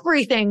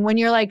everything, when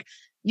you're like,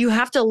 you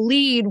have to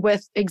lead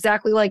with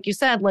exactly like you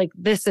said, like,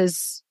 this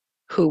is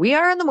who we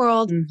are in the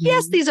world. Mm-hmm.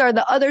 Yes, these are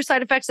the other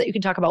side effects that you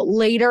can talk about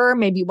later,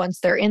 maybe once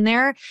they're in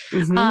there.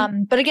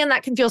 Mm-hmm. But again,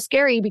 that can feel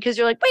scary because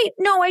you're like, wait,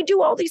 no, I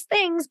do all these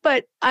things,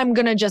 but I'm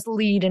going to just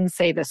lead and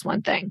say this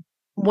one thing.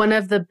 One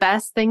of the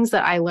best things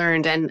that I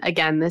learned, and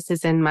again, this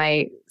is in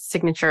my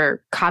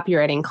signature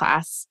copywriting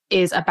class,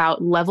 is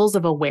about levels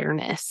of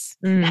awareness.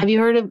 Have you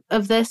heard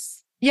of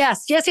this?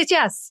 Yes.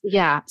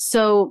 Yeah.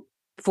 So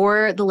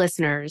for the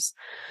listeners,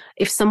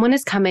 if someone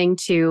is coming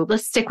to,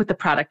 let's stick with the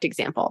product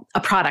example, a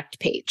product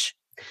page.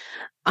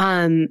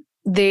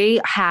 They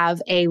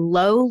have a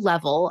low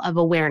level of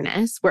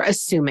awareness. We're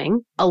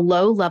assuming a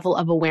low level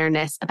of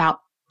awareness about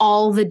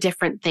all the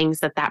different things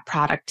that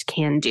product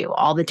can do,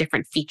 all the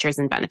different features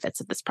and benefits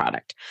of this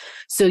product.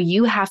 So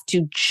you have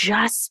to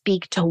just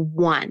speak to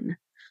one,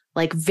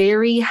 like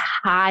very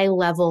high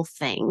level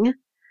thing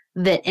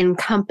that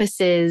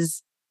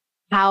encompasses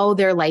how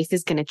their life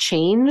is going to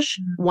change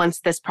once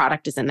this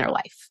product is in their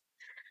life.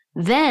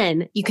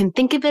 Then you can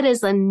think of it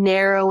as a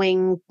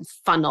narrowing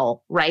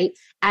funnel, right?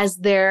 As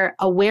their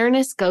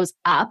awareness goes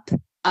up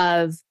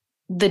of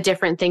the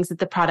different things that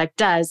the product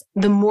does,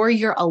 the more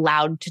you're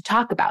allowed to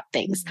talk about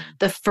things.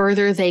 The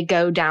further they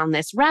go down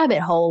this rabbit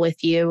hole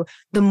with you,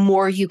 the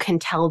more you can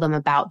tell them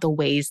about the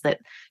ways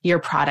that your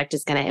product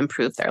is going to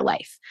improve their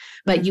life.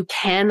 But you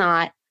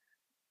cannot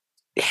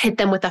hit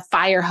them with a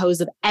fire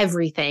hose of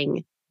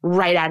everything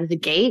right out of the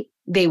gate.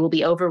 They will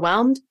be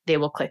overwhelmed. They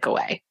will click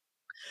away.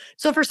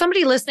 So for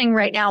somebody listening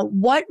right now,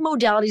 what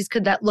modalities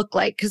could that look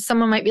like? Because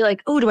someone might be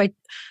like, oh,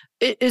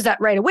 is that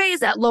right away?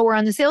 Is that lower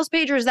on the sales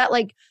page? Or is that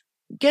like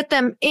get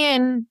them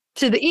in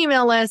to the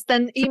email list,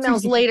 then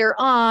emails later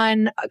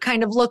on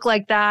kind of look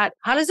like that?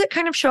 How does it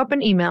kind of show up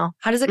in email?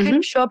 How does it kind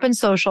of show up in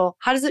social?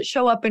 How does it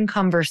show up in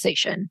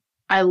conversation?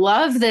 I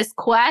love this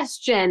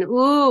question.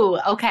 Ooh,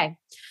 okay.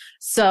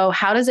 So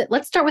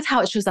let's start with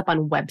how it shows up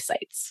on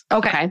websites.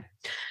 Okay.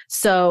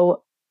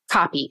 So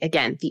copy,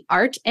 again, the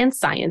art and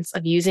science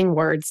of using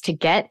words to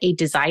get a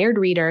desired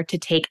reader to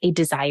take a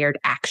desired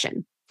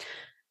action.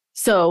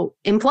 So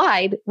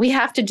implied, we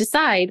have to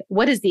decide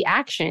what is the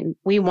action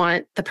we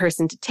want the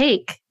person to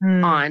take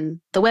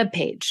on the web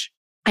page.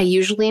 I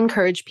usually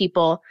encourage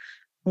people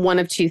one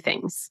of two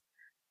things.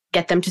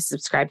 Get them to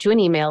subscribe to an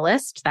email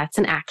list. That's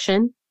an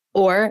action.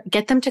 Or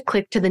get them to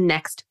click to the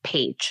next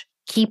page.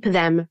 Keep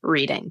them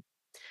reading.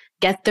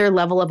 Get their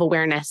level of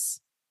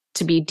awareness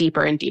to be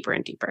deeper and deeper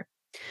and deeper.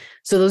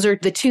 So those are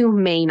the two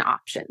main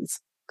options.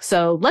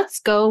 So let's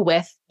go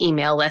with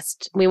email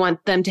list. We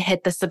want them to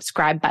hit the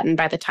subscribe button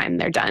by the time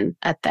they're done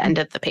at the end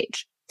of the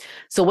page.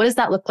 So what does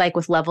that look like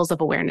with levels of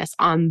awareness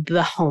on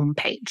the home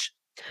page?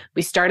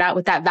 We start out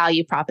with that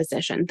value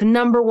proposition. The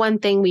number one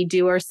thing we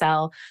do or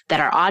sell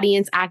that our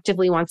audience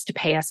actively wants to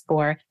pay us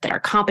for, that our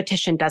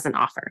competition doesn't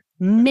offer.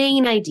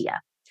 Main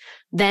idea.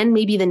 Then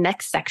maybe the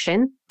next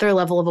section, their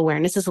level of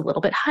awareness is a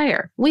little bit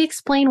higher. We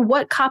explain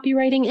what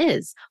copywriting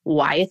is,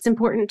 why it's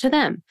important to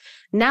them.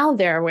 Now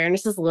their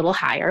awareness is a little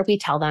higher. We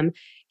tell them,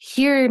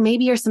 here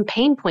maybe are some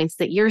pain points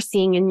that you're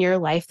seeing in your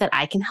life that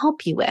I can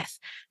help you with.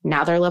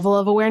 Now their level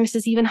of awareness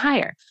is even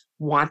higher.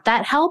 Want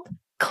that help?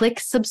 Click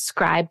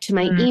subscribe to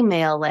my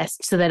email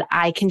list so that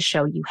I can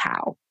show you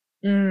how.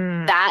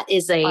 That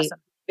is a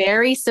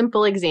very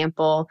simple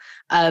example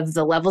of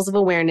the levels of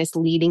awareness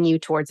leading you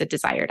towards a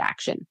desired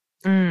action.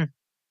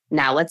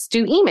 Now let's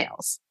do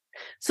emails.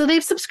 So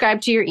they've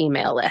subscribed to your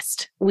email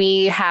list.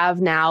 We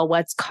have now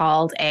what's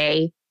called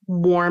a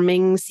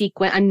warming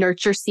sequence, a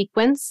nurture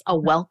sequence, a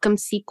welcome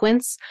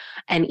sequence,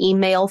 an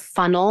email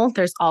funnel.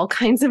 There's all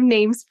kinds of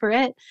names for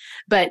it,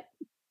 but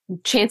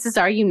chances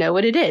are you know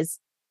what it is.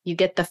 You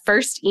get the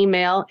first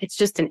email. It's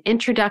just an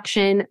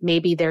introduction.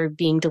 Maybe they're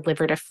being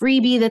delivered a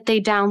freebie that they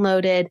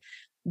downloaded.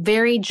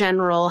 Very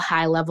general,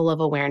 high level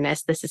of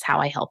awareness. This is how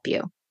I help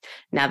you.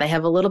 Now they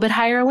have a little bit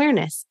higher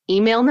awareness.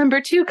 Email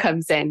number 2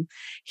 comes in.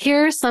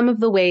 Here are some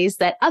of the ways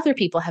that other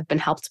people have been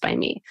helped by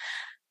me.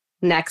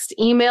 Next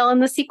email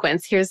in the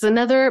sequence. Here's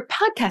another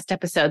podcast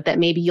episode that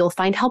maybe you'll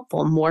find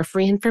helpful. More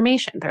free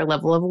information. Their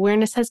level of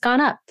awareness has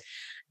gone up.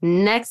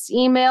 Next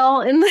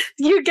email,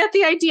 you get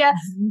the idea.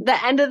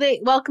 The end of the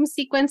welcome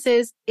sequence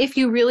is, if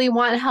you really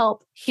want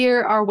help,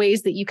 here are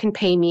ways that you can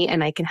pay me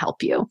and I can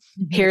help you.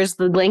 Here's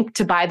the link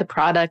to buy the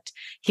product.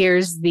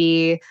 Here's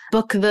the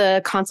book,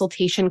 the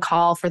consultation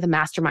call for the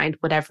mastermind,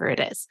 whatever it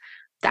is.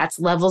 That's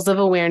levels of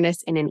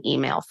awareness in an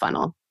email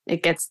funnel.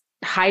 It gets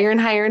higher and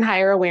higher and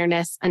higher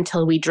awareness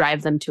until we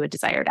drive them to a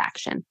desired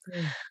action.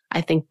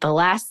 I think the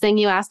last thing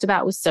you asked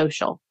about was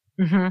social.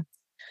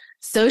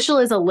 Social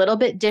is a little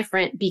bit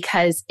different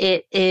because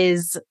it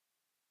is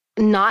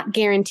not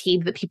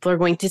guaranteed that people are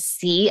going to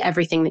see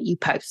everything that you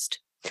post.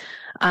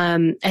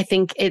 I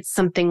think it's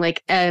something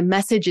like a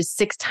message is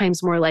 6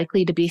 times more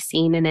likely to be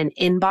seen in an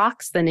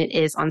inbox than it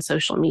is on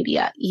social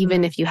media.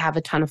 Even if you have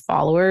a ton of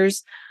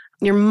followers,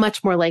 you're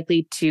much more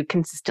likely to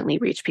consistently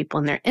reach people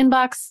in their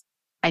inbox.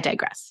 I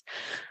digress.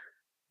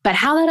 But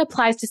how that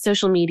applies to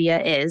social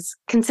media is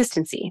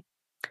consistency.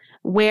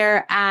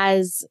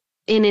 Whereas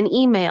in an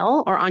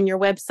email or on your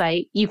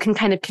website, you can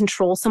kind of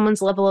control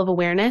someone's level of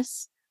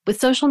awareness. With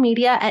social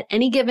media, at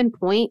any given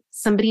point,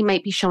 somebody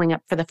might be showing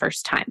up for the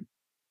first time.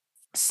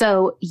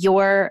 So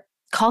your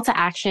call to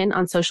action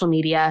on social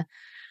media,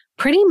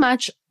 pretty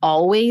much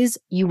always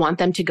you want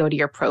them to go to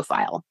your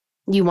profile.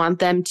 You want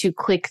them to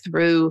click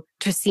through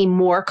to see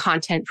more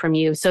content from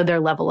you so their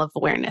level of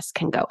awareness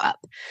can go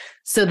up.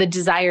 So the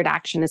desired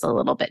action is a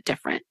little bit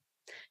different.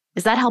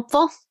 Is that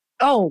helpful?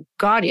 Oh,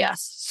 God,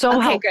 yes. So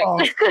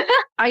helpful.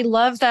 I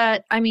love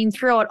that. I mean,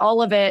 throughout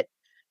all of it,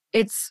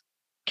 it's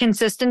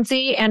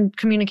consistency and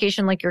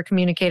communication like you're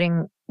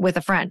communicating with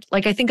a friend.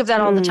 Like I think of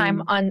that all the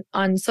time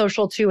on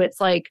social too.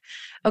 It's like,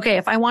 okay,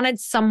 if I wanted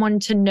someone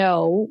to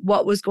know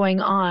what was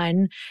going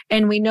on,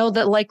 and we know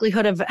the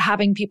likelihood of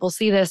having people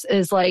see this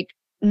is like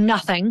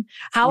nothing.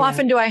 How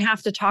often do I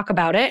have to talk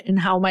about it, and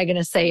how am I going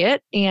to say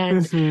it?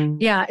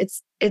 And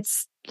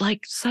it's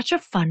like such a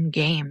fun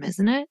game,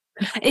 isn't it?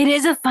 It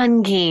is a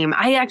fun game.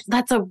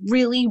 That's a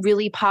really,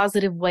 really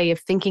positive way of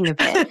thinking of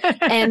it.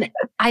 And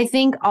I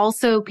think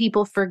also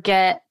people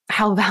forget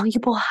how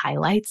valuable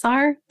highlights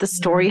are, the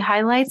story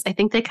highlights. I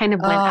think they kind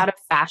of went out of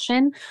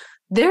fashion.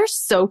 They're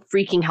so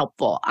freaking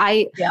helpful.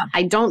 I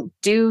don't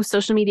do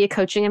social media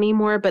coaching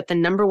anymore, but the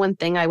number one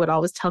thing I would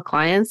always tell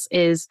clients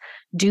is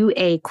do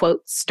a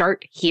quote,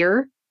 start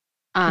here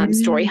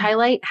story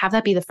highlight. Have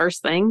that be the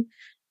first thing.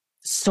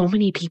 So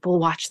many people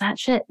watch that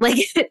shit. Like,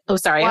 oh,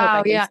 sorry. Wow, I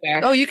hope I can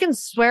swear. Oh, you can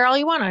swear all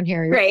you want on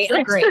here. Great.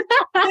 Great.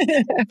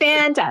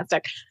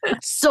 Fantastic.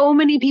 So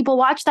many people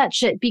watch that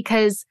shit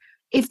because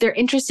if they're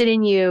interested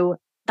in you,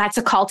 that's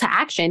a call to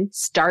action.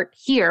 Start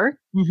here.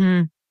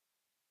 Mm-hmm.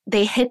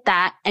 They hit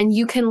that and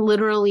you can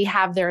literally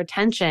have their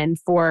attention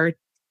for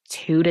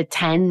 2 to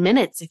 10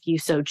 minutes if you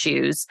so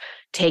choose,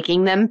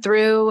 taking them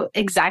through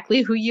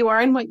exactly who you are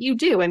and what you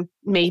do. And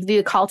maybe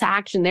the call to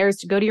action there is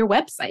to go to your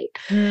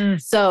website.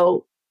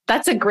 So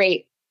that's a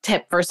great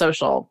tip for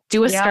social.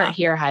 Do a start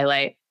here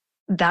highlight.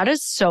 That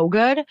is so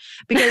good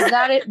because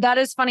that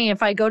is funny.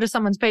 If I go to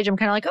someone's page, I'm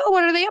kind of like, oh,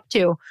 what are they up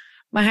to?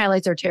 My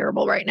highlights are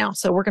terrible right now.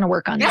 So we're going to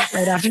work on that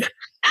right after.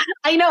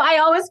 I know. I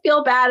always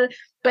feel bad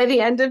by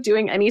the end of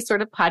doing any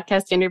sort of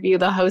podcast interview.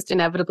 The host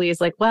inevitably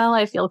is like, well,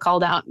 I feel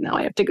called out. Now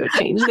I have to go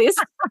change these.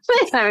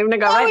 I'm going to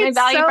go write my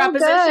value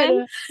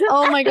proposition. Good.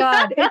 Oh my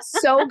God. It's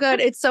so good.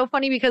 It's so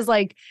funny because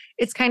like,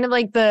 it's kind of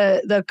like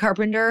the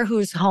carpenter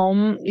who's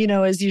home, you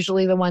know, is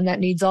usually the one that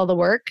needs all the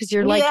work. Cause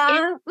you're like,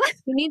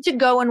 you need to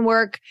go and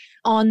work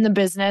on the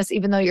business,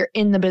 even though you're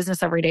in the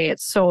business every day.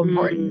 It's so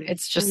important.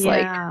 It's just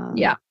like,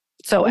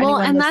 So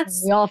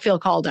we all feel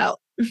called out.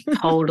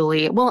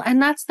 Totally. Well,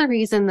 and that's the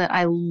reason that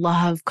I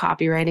love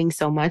copywriting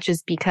so much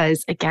is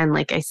because, again,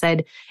 like I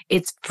said,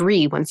 it's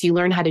free. Once you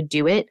learn how to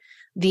do it,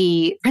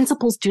 the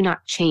principles do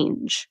not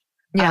change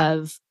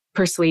of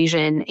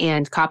persuasion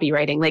and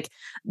copywriting. Like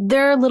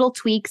there are little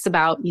tweaks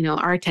about, you know,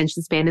 our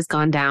attention span has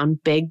gone down,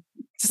 big,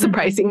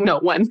 surprising no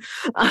one.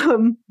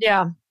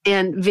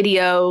 And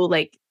video,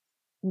 like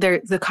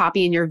the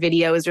copy in your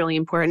video is really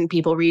important.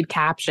 People read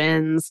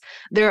captions.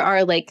 There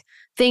are like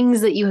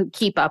things that you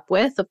keep up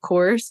with, of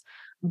course,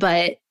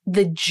 but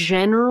the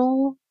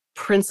general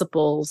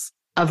principles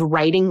of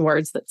writing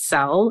words that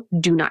sell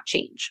do not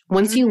change.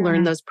 Once you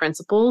learn those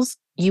principles,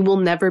 you will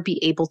never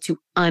be able to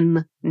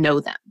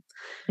unknow them.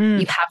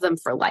 You have them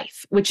for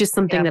life, which is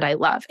something that I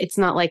love. It's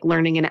not like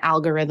learning an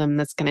algorithm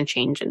that's going to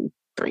change in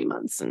 3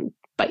 months and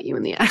bite you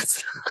in the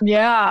ass.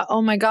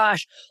 Oh my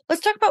gosh.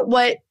 Let's talk about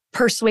what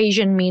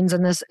persuasion means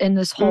in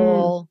this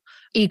whole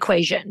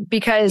equation,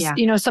 because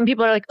you know, some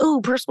people are like,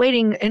 oh,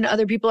 persuading, and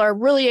other people are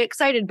really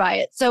excited by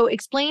it. So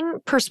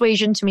explain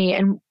persuasion to me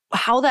and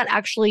how that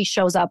actually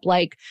shows up.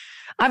 Like,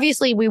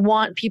 obviously we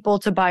want people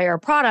to buy our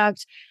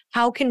product.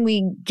 How can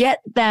we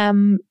get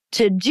them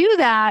to do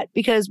that?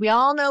 Because we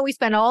all know we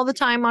spend all the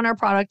time on our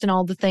product and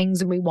all the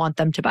things, and we want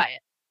them to buy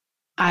it.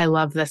 I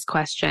love this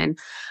question.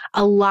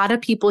 A lot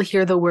of people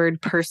hear the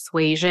word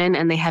persuasion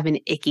and they have an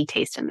icky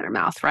taste in their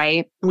mouth,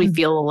 right? We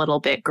feel a little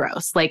bit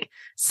gross. Like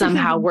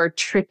somehow we're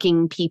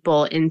tricking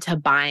people into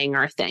buying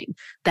our thing.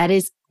 That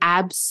is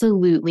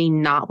absolutely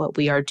not what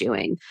we are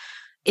doing.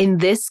 In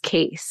this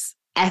case,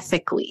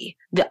 ethically,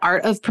 the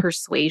art of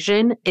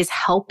persuasion is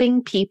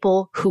helping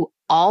people who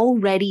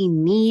already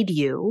need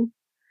you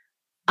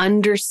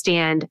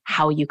understand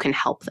how you can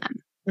help them.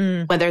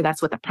 Whether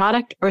that's with a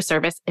product or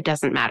service, it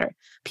doesn't matter.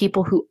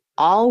 People who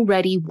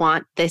already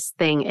want this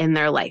thing in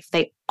their life,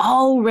 they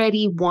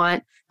already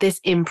want this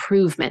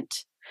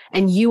improvement,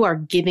 and you are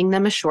giving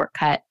them a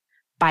shortcut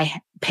by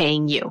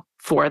paying you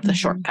for the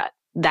shortcut.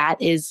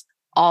 That is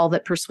all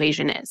that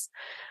persuasion is.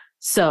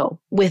 So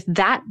with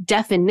that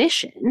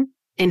definition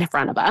in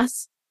front of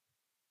us,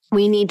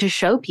 we need to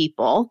show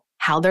people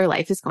how their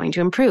life is going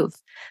to improve.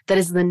 That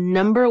is the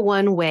number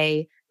one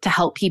way to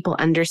help people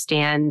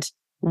understand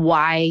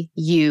why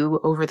you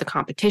over the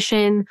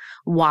competition,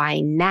 why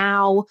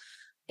now.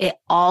 It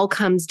all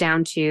comes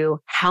down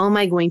to, how am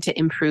I going to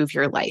improve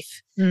your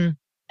life?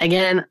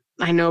 Again,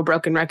 I know, a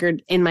broken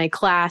record. In my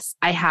class,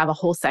 I have a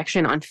whole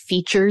section on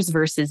features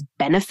versus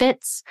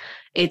benefits.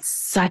 It's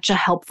such a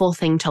helpful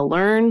thing to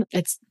learn.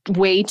 It's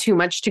way too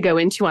much to go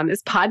into on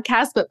this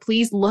podcast, but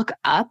please look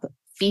up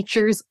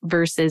features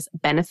versus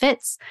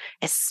benefits,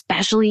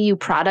 especially you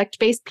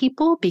product-based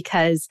people,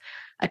 because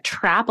a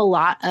trap a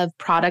lot of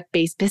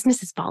product-based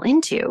businesses fall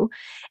into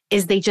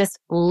is they just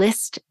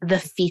list the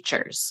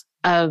features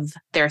of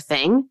their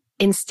thing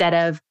instead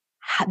of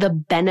the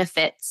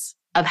benefits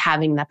of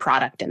having the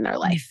product in their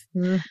life.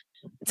 Mm-hmm.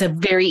 It's a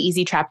very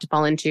easy trap to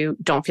fall into.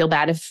 Don't feel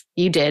bad if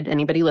you did,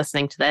 anybody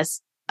listening to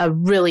this. A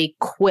really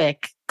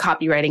quick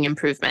copywriting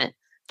improvement.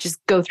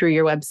 Just go through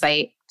your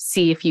website,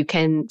 see if you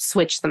can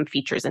switch some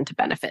features into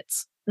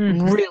benefits.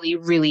 Mm-hmm. Really,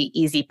 really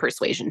easy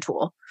persuasion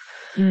tool.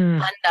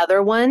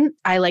 Another one,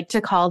 I like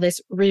to call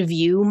this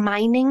review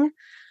mining.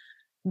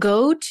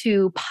 Go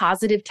to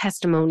positive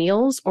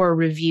testimonials or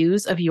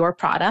reviews of your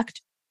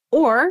product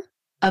or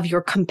of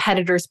your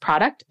competitor's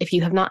product if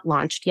you have not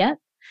launched yet.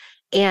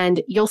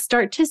 And you'll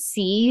start to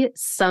see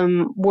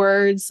some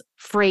words,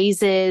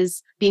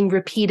 phrases being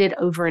repeated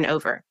over and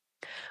over.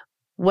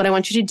 What I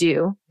want you to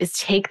do is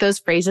take those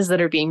phrases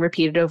that are being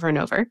repeated over and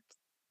over,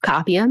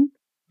 copy them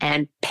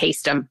and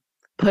paste them.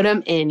 Put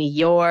them in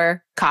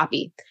your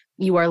copy.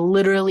 You are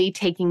literally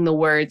taking the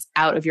words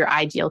out of your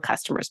ideal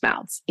customers'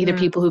 mouths, either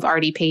people who've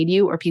already paid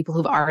you or people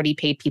who've already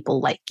paid people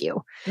like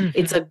you. Mm-hmm.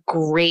 It's a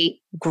great,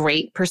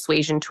 great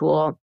persuasion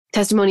tool.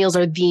 Testimonials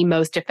are the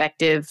most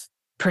effective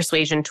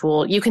persuasion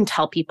tool. You can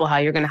tell people how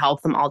you're going to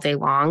help them all day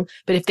long,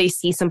 but if they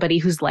see somebody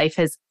whose life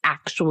has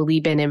actually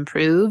been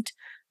improved,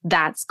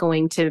 that's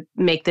going to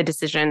make the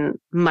decision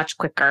much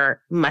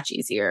quicker, much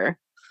easier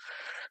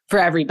for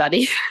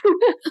everybody.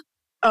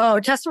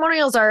 Oh,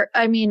 testimonials are,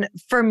 I mean,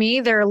 for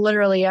me, they're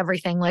literally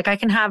everything. Like I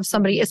can have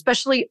somebody,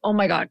 especially, oh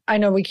my God, I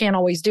know we can't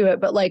always do it,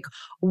 but like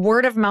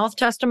word of mouth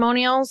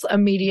testimonials,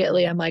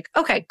 immediately I'm like,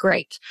 okay,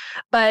 great.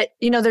 But,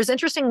 there's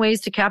interesting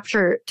ways to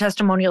capture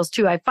testimonials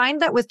too. I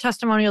find that with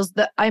testimonials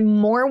that I'm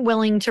more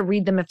willing to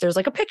read them if there's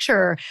like a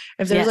picture,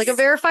 if there's like a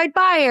verified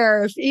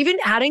buyer, even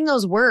adding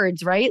those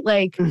words, right?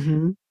 Like,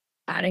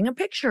 adding a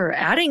picture,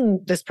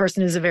 adding this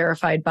person is a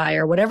verified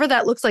buyer, whatever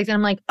that looks like. Then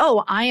I'm like,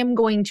 oh, I am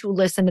going to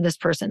listen to this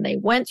person. They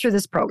went through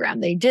this program.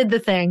 They did the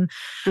thing.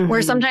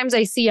 Where sometimes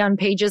I see on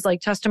pages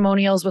like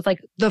testimonials with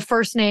like the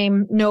first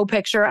name, no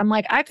picture. I'm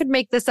like, I could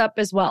make this up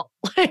as well.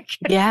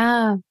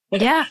 Yeah,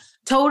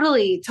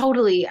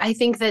 totally. I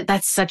think that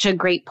that's such a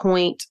great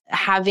point.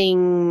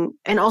 Having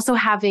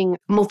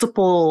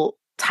multiple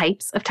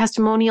types of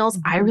testimonials.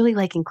 I really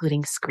like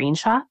including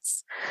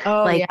screenshots.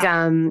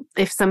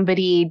 If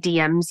somebody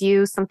DMs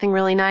you something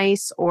really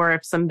nice, or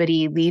if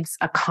somebody leaves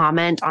a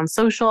comment on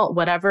social,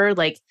 whatever,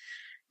 like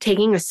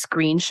taking a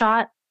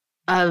screenshot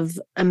of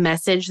a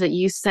message that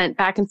you sent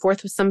back and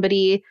forth with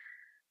somebody,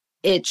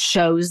 it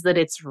shows that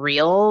it's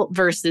real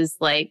versus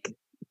like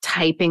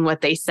typing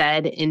what they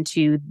said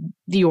into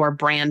your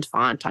brand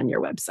font on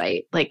your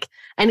website. Like,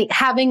 and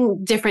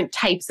having different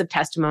types of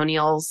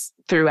testimonials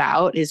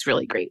throughout is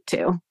really great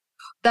too.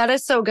 That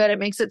is so good. It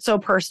makes it so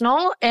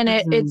personal, and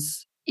it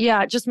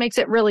just makes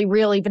it really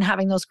real. Even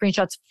having those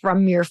screenshots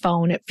from your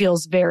phone, it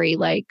feels very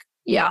like,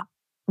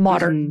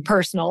 modern,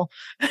 personal.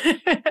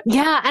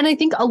 Yeah. And I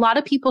think a lot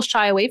of people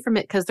shy away from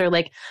it because they're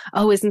like,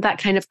 oh, isn't that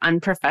kind of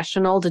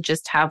unprofessional to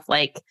just have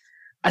like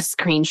a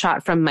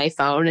screenshot from my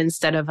phone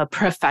instead of a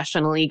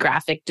professionally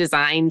graphic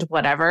designed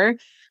whatever?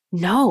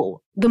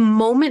 No, the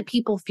moment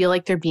people feel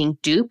like they're being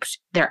duped,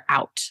 they're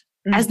out,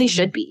 as they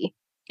should be,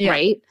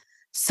 right?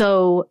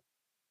 So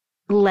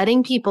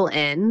letting people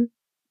in,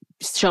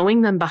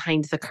 showing them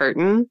behind the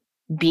curtain,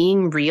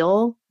 being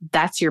real,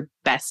 that's your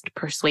best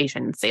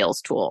persuasion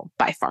sales tool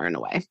by far and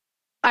away.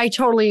 I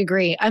totally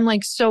agree. I'm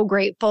like so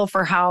grateful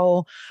for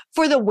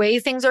the way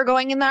things are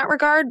going in that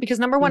regard, because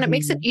number one, it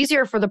makes it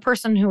easier for the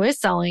person who is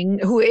selling,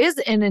 who is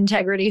in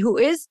integrity, who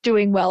is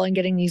doing well and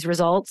getting these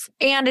results.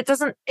 And it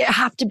doesn't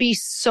have to be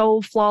so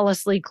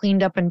flawlessly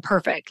cleaned up and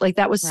perfect. Like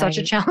that was such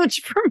a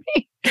challenge for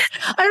me.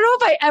 I don't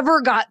know if I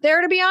ever got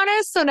there, to be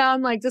honest. So now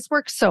I'm like, this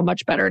works so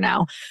much better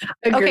now.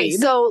 Agreed. Okay,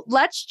 so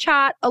let's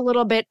chat a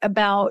little bit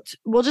about,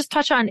 we'll just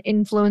touch on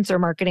influencer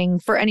marketing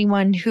for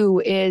anyone who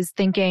is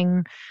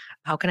thinking,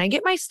 how can I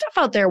get my stuff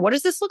out there? What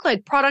does this look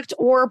like? Product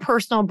or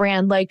personal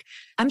brand? Like,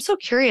 I'm so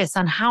curious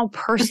on how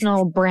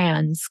personal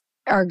brands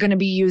are going to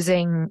be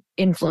using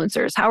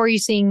influencers. How are you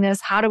seeing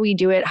this? How do we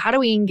do it? How do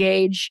we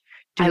engage?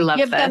 Do we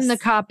give them the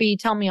copy?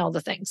 Tell me all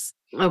the things.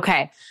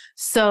 Okay.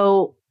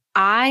 So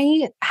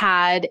I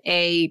had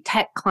a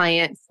tech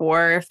client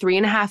for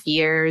 3.5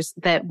 years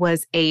that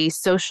was a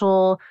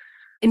social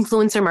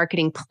influencer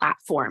marketing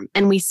platform.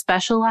 And we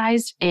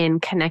specialized in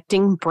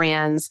connecting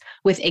brands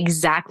with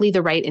exactly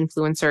the right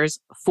influencers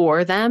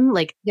for them.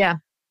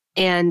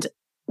 And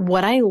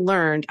what I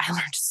learned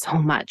so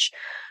much.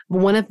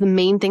 One of the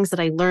main things that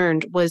I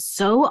learned was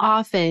so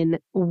often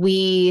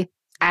we,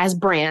 as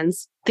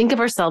brands, think of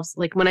ourselves,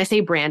 like when I say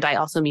brand, I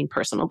also mean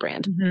personal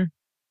brand.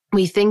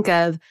 We think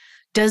of,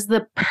 does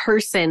the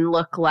person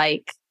look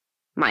like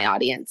my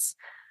audience?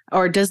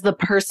 Or does the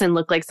person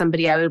look like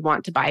somebody I would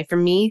want to buy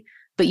from me?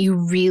 But you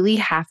really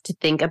have to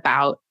think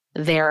about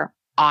their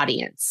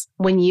audience.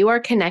 When you are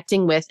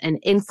connecting with an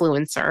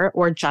influencer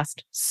or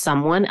just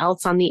someone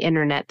else on the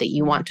internet that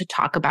you want to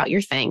talk about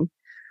your thing,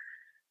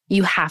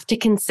 you have to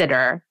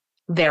consider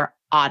their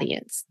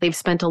audience. They've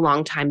spent a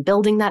long time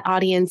building that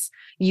audience.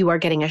 You are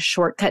getting a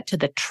shortcut to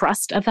the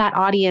trust of that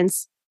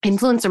audience.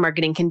 Influencer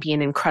marketing can be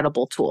an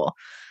incredible tool.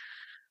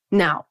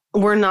 Now,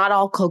 we're not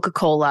all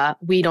Coca-Cola.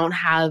 We don't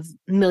have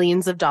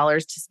millions of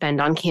dollars to spend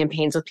on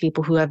campaigns with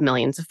people who have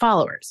millions of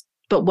followers.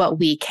 But what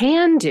we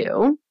can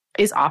do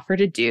is offer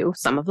to do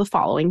some of the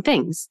following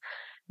things.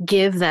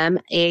 Give them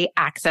an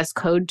access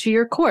code to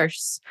your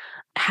course.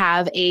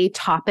 Have a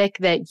topic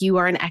that you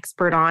are an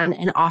expert on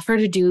and offer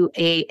to do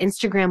an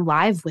Instagram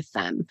live with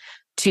them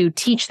to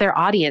teach their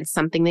audience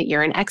something that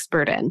you're an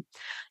expert in.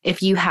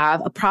 If you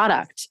have a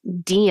product,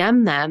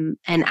 DM them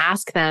and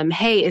ask them,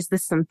 hey, is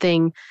this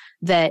something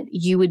that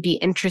you would be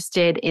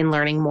interested in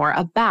learning more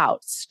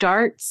about?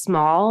 Start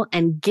small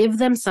and give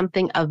them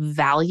something of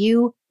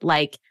value,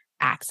 like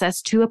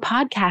access to a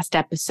podcast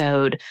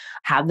episode,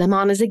 have them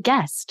on as a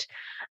guest.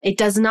 It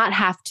does not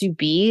have to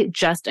be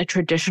just a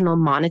traditional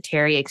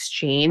monetary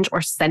exchange or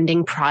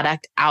sending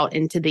product out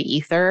into the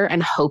ether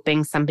and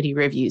hoping somebody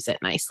reviews it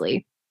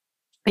nicely.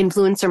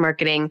 Influencer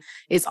marketing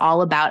is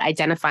all about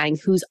identifying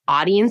whose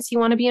audience you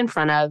want to be in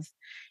front of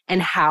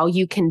and how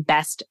you can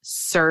best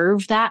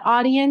serve that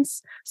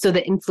audience so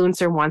the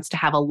influencer wants to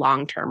have a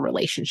long-term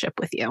relationship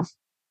with you.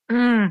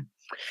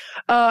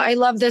 I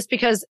love this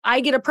because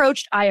I get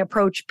approached. I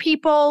approach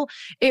people.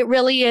 It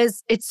really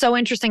is. It's so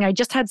interesting. I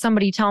just had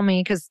somebody tell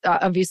me, because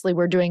obviously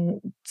we're doing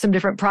some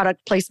different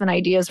product placement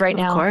ideas right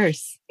now. Of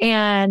course.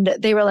 And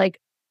they were like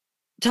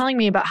telling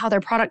me about how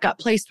their product got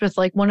placed with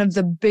like one of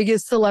the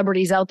biggest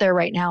celebrities out there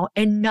right now.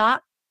 And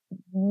not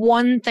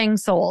one thing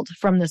sold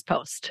from this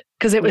post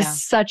because it was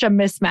such a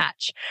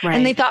mismatch. Right.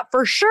 And they thought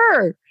for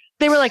sure,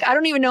 they were like, I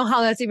don't even know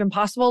how that's even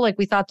possible. Like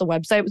we thought the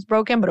website was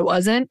broken, but it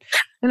wasn't.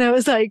 And I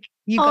was like,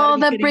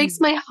 that breaks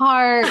my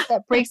heart.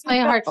 That breaks my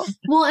heart.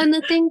 Well, and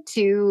the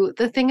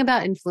thing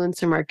about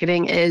influencer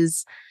marketing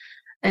is,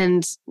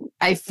 and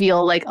I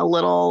feel like a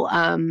little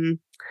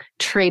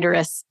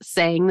traitorous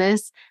saying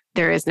this,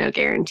 there is no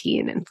guarantee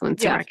in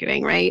influencer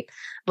marketing, right?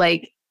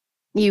 Like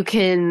you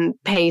can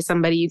pay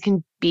somebody, you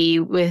can be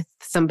with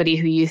somebody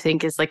who you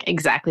think is like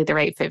exactly the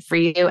right fit for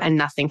you and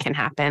nothing can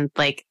happen.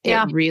 Like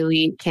it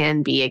really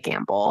can be a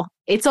gamble.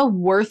 It's a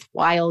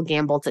worthwhile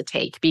gamble to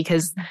take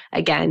because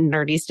again,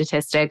 nerdy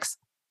statistics.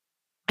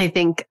 I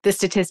think the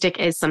statistic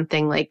is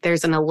something like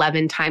there's an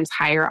 11 times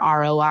higher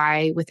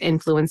ROI with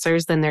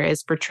influencers than there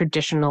is for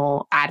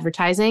traditional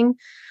advertising.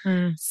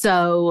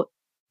 So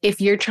if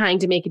you're trying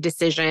to make a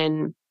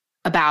decision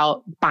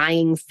about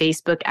buying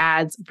Facebook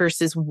ads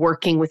versus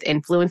working with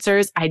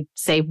influencers, I'd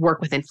say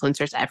work with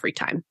influencers every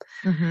time.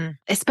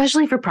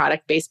 Especially for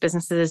product-based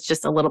businesses, it's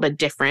just a little bit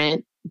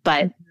different.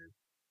 But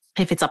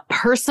if it's a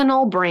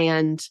personal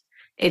brand,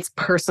 it's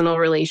personal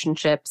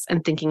relationships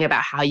and thinking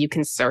about how you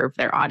can serve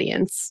their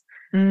audience.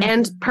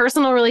 And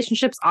personal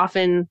relationships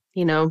often,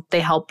 they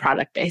help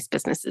product-based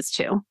businesses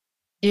too.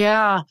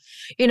 Yeah.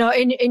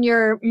 And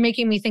you're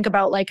making me think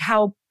about like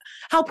how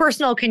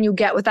personal can you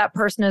get with that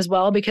person as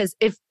well? Because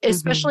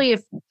especially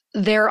if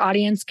their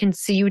audience can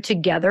see you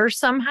together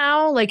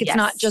somehow, like it's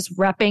not just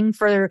repping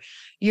for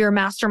your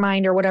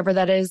mastermind or whatever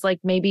that is, like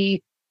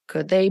maybe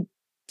could they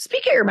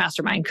speak at your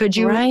mastermind? Could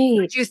you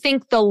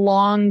think the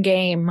long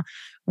game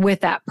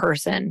with that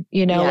person,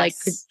 like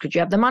could you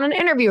have them on an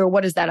interview or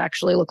what does that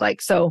actually look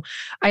like? So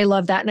I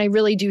love that. And I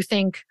really do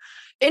think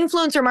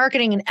influencer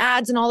marketing and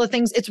ads and all the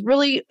things, it's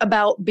really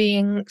about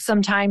being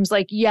sometimes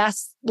like,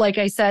 yes, like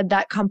I said,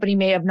 that company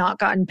may have not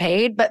gotten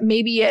paid, but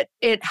maybe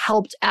it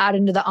helped add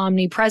into the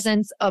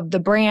omnipresence of the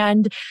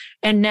brand.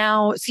 And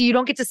now, so you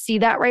don't get to see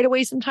that right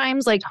away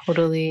sometimes. Like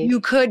totally,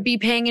 you could be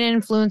paying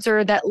an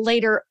influencer that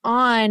later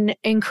on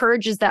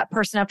encourages that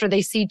person after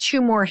they see 2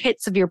 more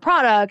hits of your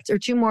product or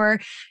 2 more,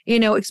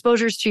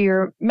 exposures to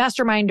your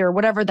mastermind or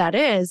whatever that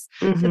is.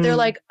 That they're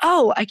like,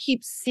 oh, I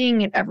keep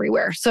seeing it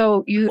everywhere.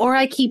 Or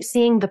I keep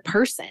seeing the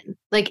person.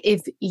 Like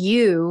if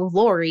you,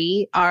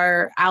 Lori,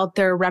 are out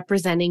there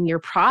representing your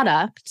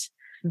product,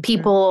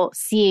 people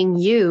seeing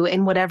you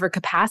in whatever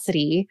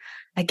capacity,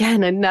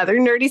 again, another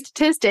nerdy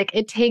statistic,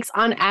 it takes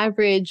on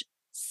average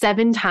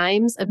 7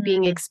 times of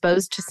being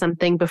exposed to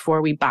something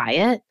before we buy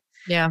it.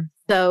 Yeah.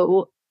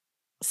 So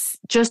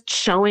just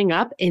showing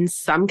up in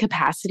some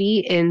capacity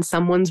in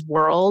someone's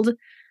world,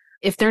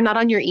 if they're not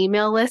on your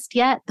email list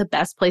yet, the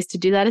best place to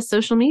do that is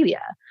social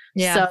media.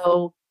 Yeah.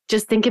 So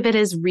just think of it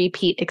as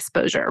repeat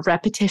exposure.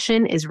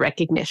 Repetition is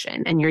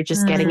recognition. And you're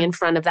just getting in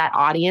front of that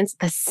audience,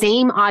 the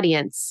same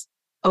audience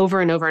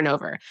over and over and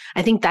over.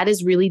 I think that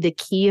is really the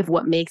key of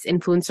what makes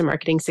influencer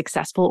marketing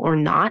successful or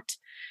not.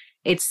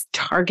 It's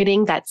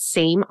targeting that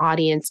same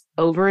audience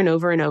over and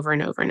over and over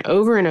and over and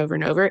over and over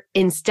and over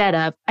instead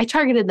of, I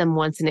targeted them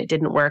once and it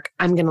didn't work,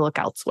 I'm going to look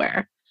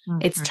elsewhere.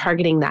 It's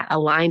targeting that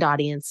aligned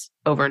audience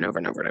over and over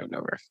and over and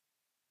over.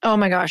 Oh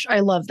my gosh,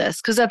 I love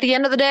this. Because at the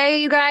end of the day,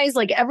 you guys,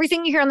 like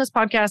everything you hear on this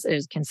podcast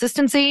is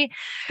consistency.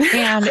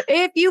 And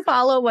if you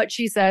follow what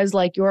she says,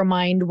 like your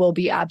mind will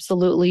be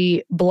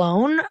absolutely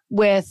blown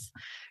with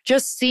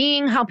just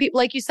seeing how people,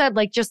 like you said,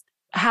 like just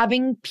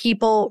having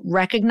people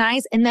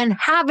recognize and then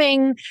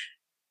having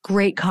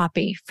great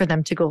copy for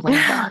them to go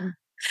land on.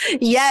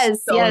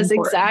 Yes, So yes,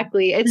 important.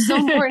 exactly. It's so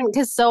important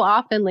because so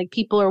often like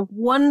people are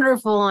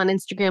wonderful on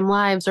Instagram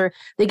Lives, or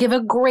they give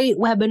a great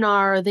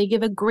webinar, or they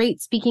give a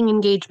great speaking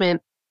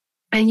engagement.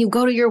 And you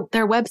go to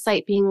their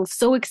website being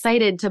so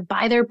excited to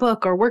buy their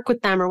book or work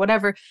with them or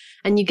whatever.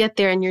 And you get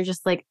there and you're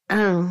just like,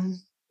 oh.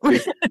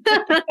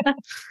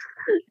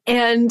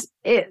 And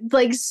it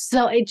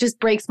just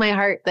breaks my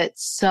heart that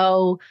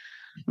so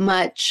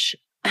much,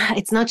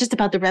 it's not just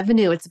about the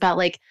revenue. It's about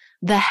like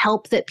the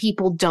help that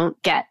people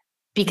don't get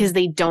because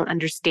they don't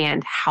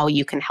understand how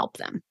you can help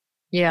them.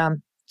 Yeah.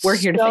 We're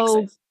here to fix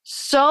it.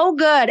 So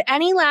good.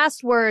 Any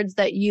last words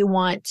that you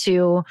want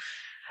to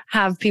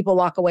have people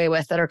walk away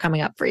with that are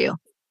coming up for you?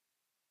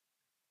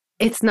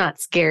 It's not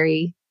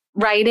scary.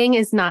 Writing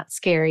is not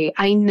scary.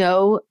 I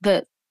know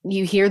that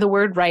you hear the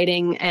word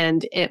writing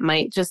and it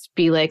might just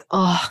be like,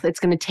 oh, it's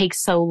going to take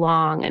so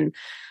long and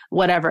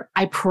whatever.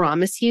 I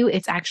promise you,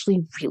 it's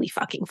actually really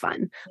fucking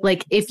fun.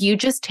 Like if you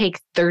just take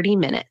 30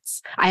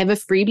 minutes, I have a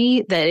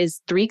freebie that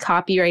is 3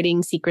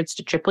 copywriting secrets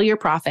to triple your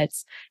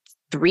profits,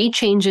 3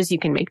 changes you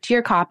can make to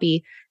your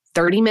copy,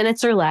 30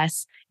 minutes or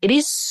less. It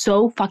is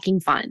so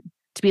fucking fun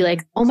to be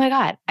like, oh my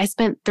God, I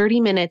spent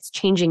 30 minutes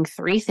changing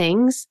 3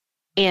 things.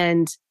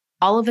 And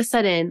all of a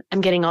sudden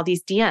I'm getting all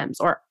these DMs,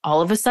 or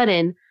all of a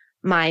sudden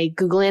my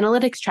Google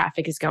Analytics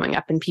traffic is going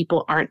up and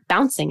people aren't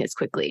bouncing as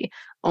quickly.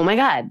 Oh my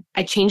God,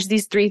 I changed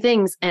these 3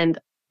 things and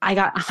I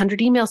got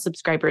 100 email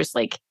subscribers.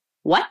 Like,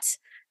 what?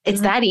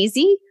 It's that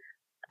easy?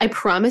 I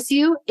promise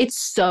you, it's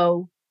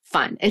so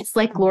fun. It's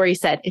like Lori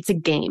said, it's a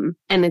game.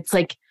 And it's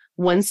like,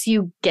 once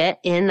you get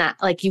in that,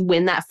 like you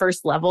win that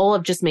first level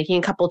of just making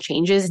a couple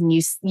changes and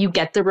you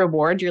get the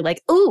reward, you're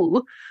like,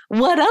 ooh,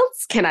 what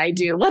else can I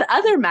do? What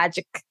other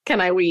magic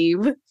can I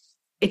weave?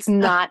 It's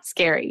not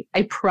scary.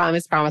 I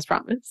promise.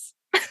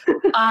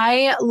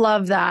 I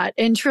love that.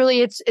 And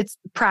truly it's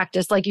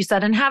practice, like you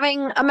said, and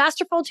having a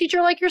masterful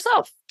teacher like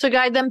yourself to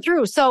guide them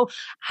through. So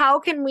how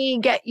can we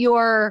get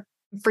your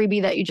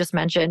freebie that you just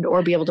mentioned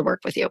or be able to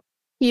work with you?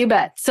 You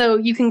bet. So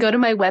you can go to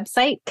my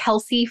website,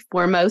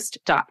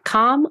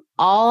 kelseyforemost.com.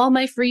 All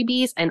my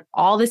freebies and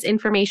all this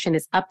information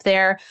is up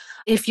there.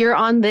 If you're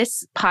on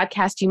this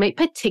podcast, you might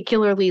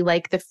particularly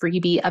like the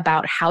freebie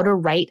about how to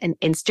write an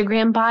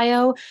Instagram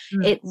bio.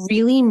 It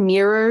really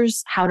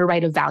mirrors how to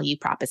write a value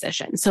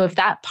proposition. So if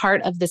that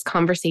part of this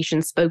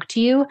conversation spoke to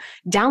you,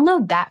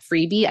 download that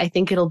freebie. I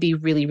think it'll be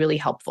really, really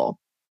helpful.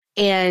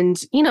 And,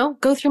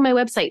 go through my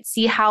website,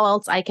 see how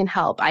else I can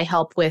help. I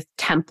help with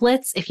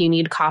templates. If you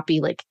need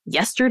copy like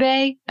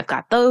yesterday, I've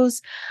got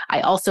those. I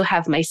also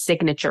have my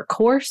signature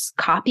course,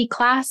 Copy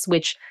Class,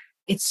 which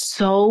it's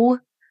so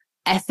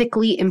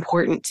ethically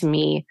important to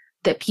me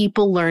that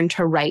people learn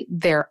to write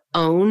their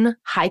own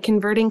high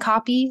converting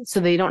copy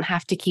so they don't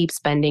have to keep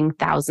spending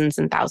thousands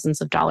and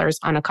thousands of dollars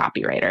on a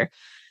copywriter.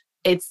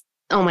 It's,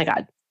 oh my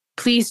God.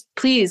 Please,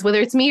 whether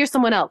it's me or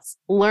someone else,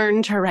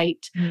 learn to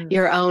write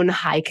your own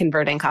high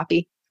converting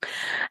copy.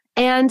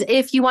 And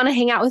if you want to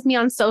hang out with me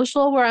on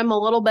social where I'm a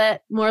little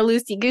bit more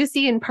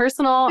loosey-goosey and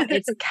personal,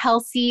 it's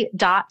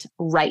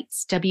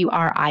kelsey.writes,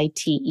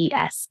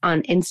 WRITES.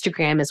 On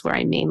Instagram is where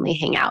I mainly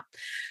hang out.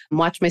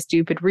 Watch my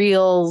stupid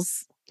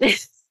reels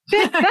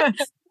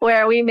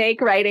where we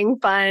make writing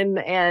fun.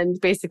 And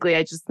basically,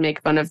 I just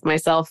make fun of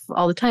myself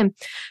all the time.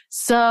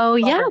 So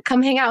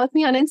come hang out with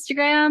me on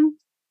Instagram.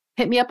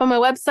 Hit me up on my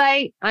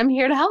website. I'm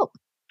here to help.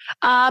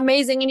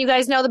 Amazing. And you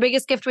guys know the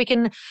biggest gift we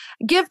can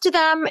give to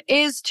them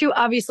is to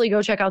obviously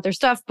go check out their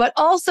stuff, but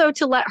also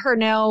to let her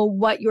know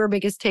what your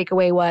biggest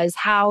takeaway was.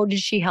 How did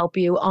she help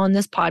you on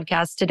this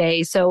podcast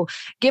today? So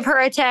give her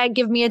a tag,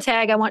 give me a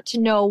tag. I want to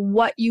know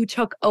what you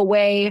took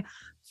away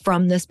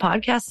from this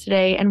podcast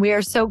today. And we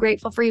are so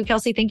grateful for you,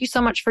 Kelsey. Thank you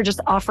so much for just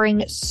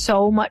offering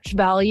so much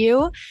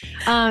value.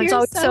 It's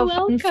always so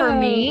fun for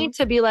me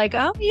to be like,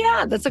 oh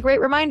yeah, that's a great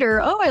reminder.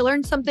 Oh, I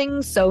learned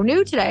something so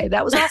new today.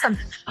 That was awesome.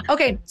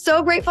 Okay.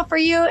 So grateful for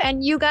you.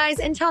 And you guys,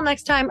 until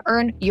next time,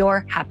 earn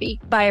your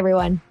happy. Bye,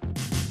 everyone.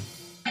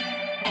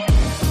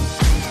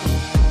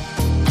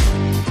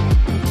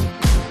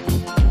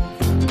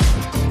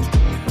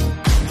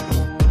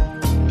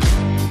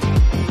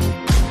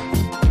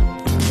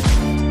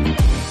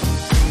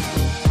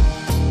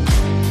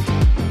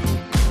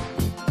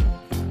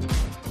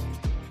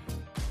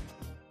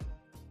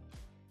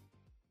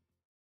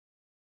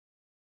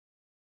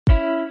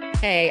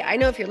 Hey, I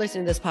know if you're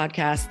listening to this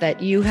podcast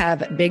that you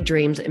have big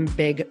dreams and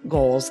big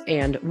goals.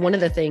 And one of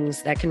the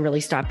things that can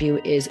really stop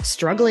you is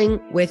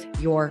struggling with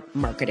your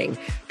marketing.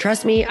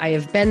 Trust me, I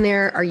have been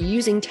there. Are you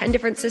using 10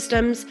 different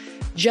systems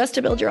just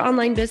to build your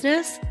online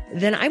business?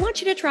 Then I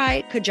want you to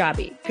try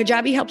Kajabi.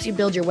 Kajabi helps you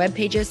build your web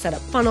pages, set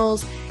up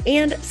funnels,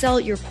 and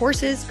sell your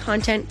courses,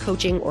 content,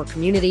 coaching, or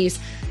communities.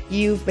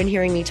 You've been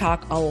hearing me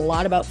talk a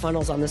lot about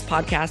funnels on this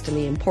podcast and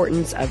the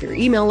importance of your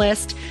email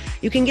list.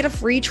 You can get a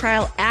free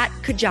trial at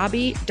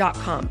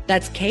kajabi.com.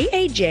 That's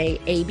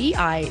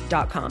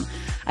Kajabi.com.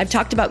 I've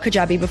talked about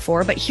Kajabi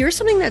before, but here's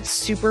something that's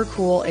super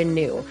cool and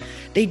new.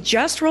 They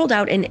just rolled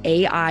out an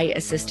AI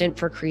assistant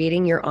for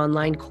creating your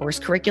online course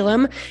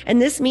curriculum.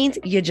 And this means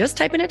you just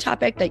type in a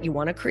topic that you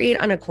want to create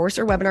on a course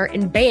or webinar,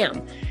 and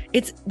bam,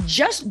 it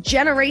just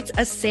generates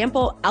a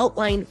sample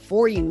outline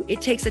for you.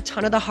 It takes a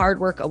ton of the hard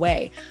work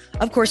away.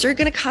 Of course, you're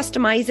going to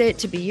customize it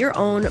to be your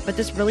own, but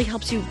this really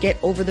helps you get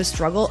over the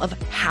struggle of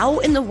how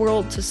in the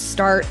world to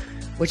start,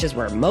 which is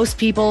where most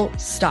people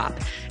stop.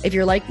 If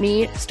you're like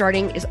me,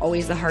 starting is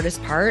always the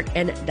hardest part,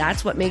 and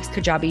that's what makes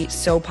Kajabi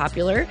so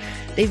popular.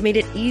 They've made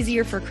it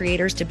easier for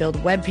creators to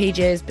build web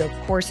pages, build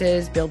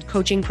courses, build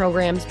coaching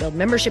programs, build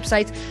membership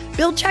sites,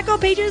 build checkout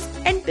pages,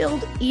 and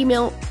build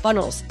email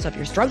funnels. So if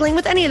you're struggling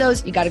with any of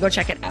those, you got to go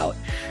check it out.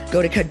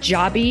 Go to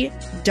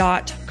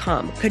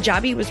kajabi.com.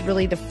 Kajabi was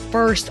really the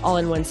first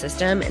all-in-one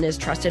system and is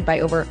trusted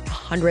by over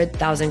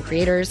 100,000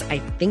 creators. I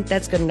think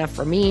that's good enough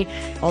for me.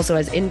 Also,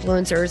 as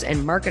influencers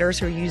and marketers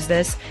who use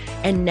this.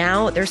 And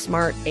now their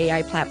smart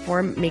AI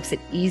platform makes it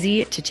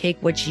easy to take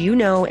what you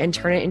know and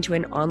turn it into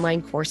an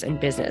online course and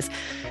business.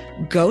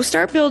 Go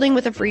start building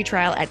with a free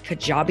trial at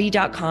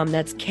kajabi.com.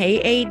 That's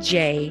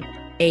kajabi.com.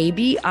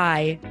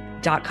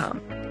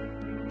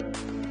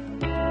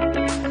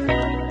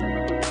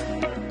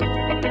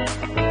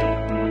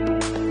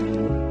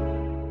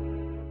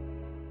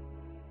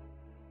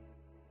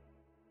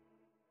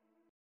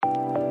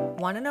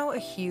 Want to know a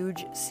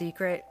huge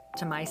secret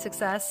to my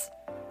success?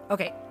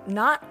 Okay,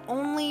 not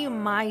only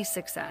my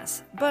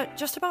success, but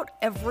just about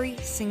every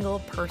single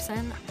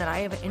person that I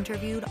have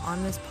interviewed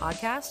on this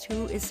podcast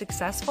who is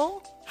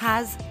successful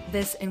has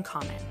this in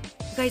common.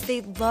 You guys,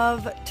 they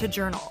love to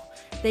journal.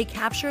 They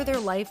capture their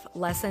life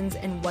lessons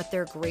and what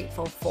they're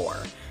grateful for.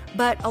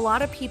 But a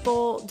lot of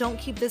people don't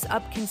keep this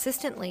up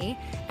consistently,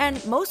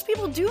 and most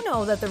people do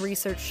know that the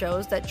research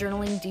shows that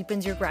journaling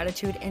deepens your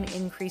gratitude and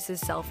increases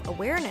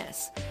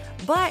self-awareness.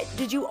 But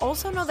did you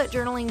also know that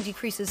journaling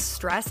decreases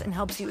stress and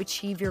helps you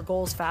achieve your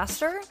goals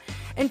faster?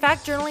 In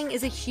fact, journaling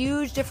is a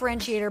huge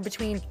differentiator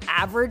between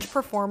average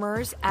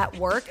performers at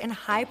work and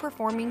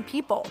high-performing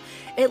people.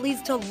 It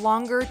leads to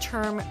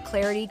longer-term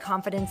clarity,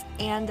 confidence,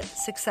 and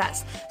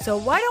success. So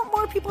why don't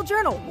more people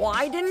journal?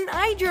 Why didn't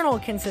I journal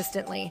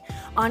consistently?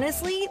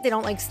 Honestly, they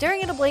don't like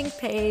staring at a blank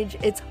page.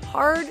 It's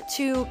hard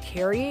to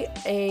carry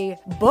a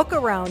book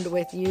around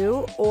with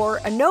you or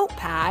a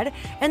notepad,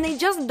 and they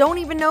just don't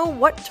even know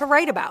what to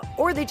write about,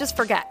 or they just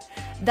forget.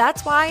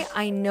 That's why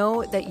I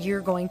know that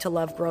you're going to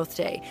love Growth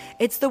Day.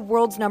 It's the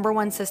world's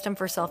 #1 system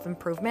for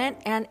self-improvement,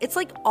 and it's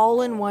like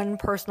all-in-one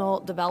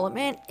personal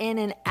development in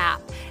an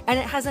app. And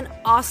it has an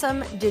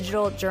awesome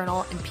digital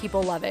journal, and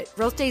people love it.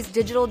 Growth Day's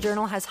digital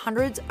journal has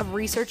hundreds of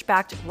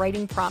research-backed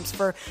writing prompts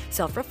for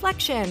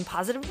self-reflection,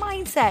 positive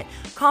mindset,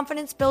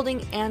 confidence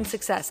building, and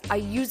success. I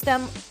use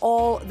them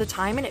all the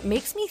time, and it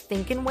makes me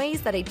think in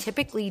ways that I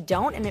typically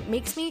don't, and it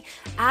makes me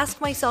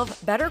ask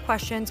myself better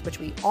questions, which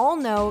we all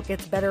know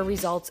gets better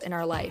results in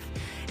our life.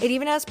 It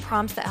even has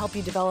prompts that help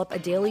you develop a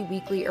daily,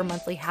 weekly, or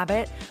monthly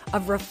habit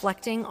of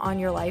reflecting on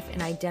your life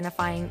and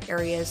identifying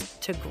areas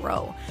to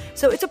grow.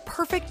 So it's a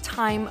perfect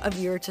time of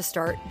year to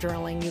start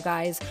journaling, you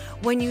guys.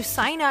 When you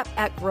sign up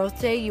at Growth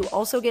Day, you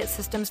also get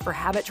systems for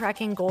habit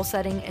tracking, goal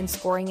setting, and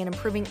scoring, and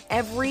improving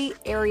every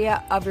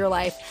area of your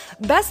life.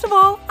 Best of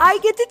all, I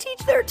get to teach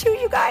there too,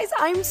 you guys.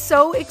 I'm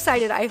so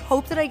excited. I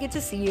hope that I get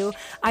to see you.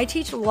 I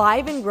teach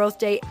live in Growth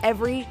Day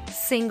every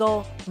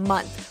single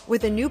month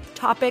with a new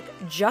topic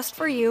just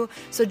for you.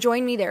 So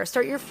join me there.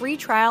 Start your free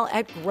trial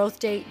at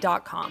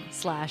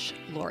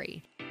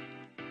growthday.com/Lori.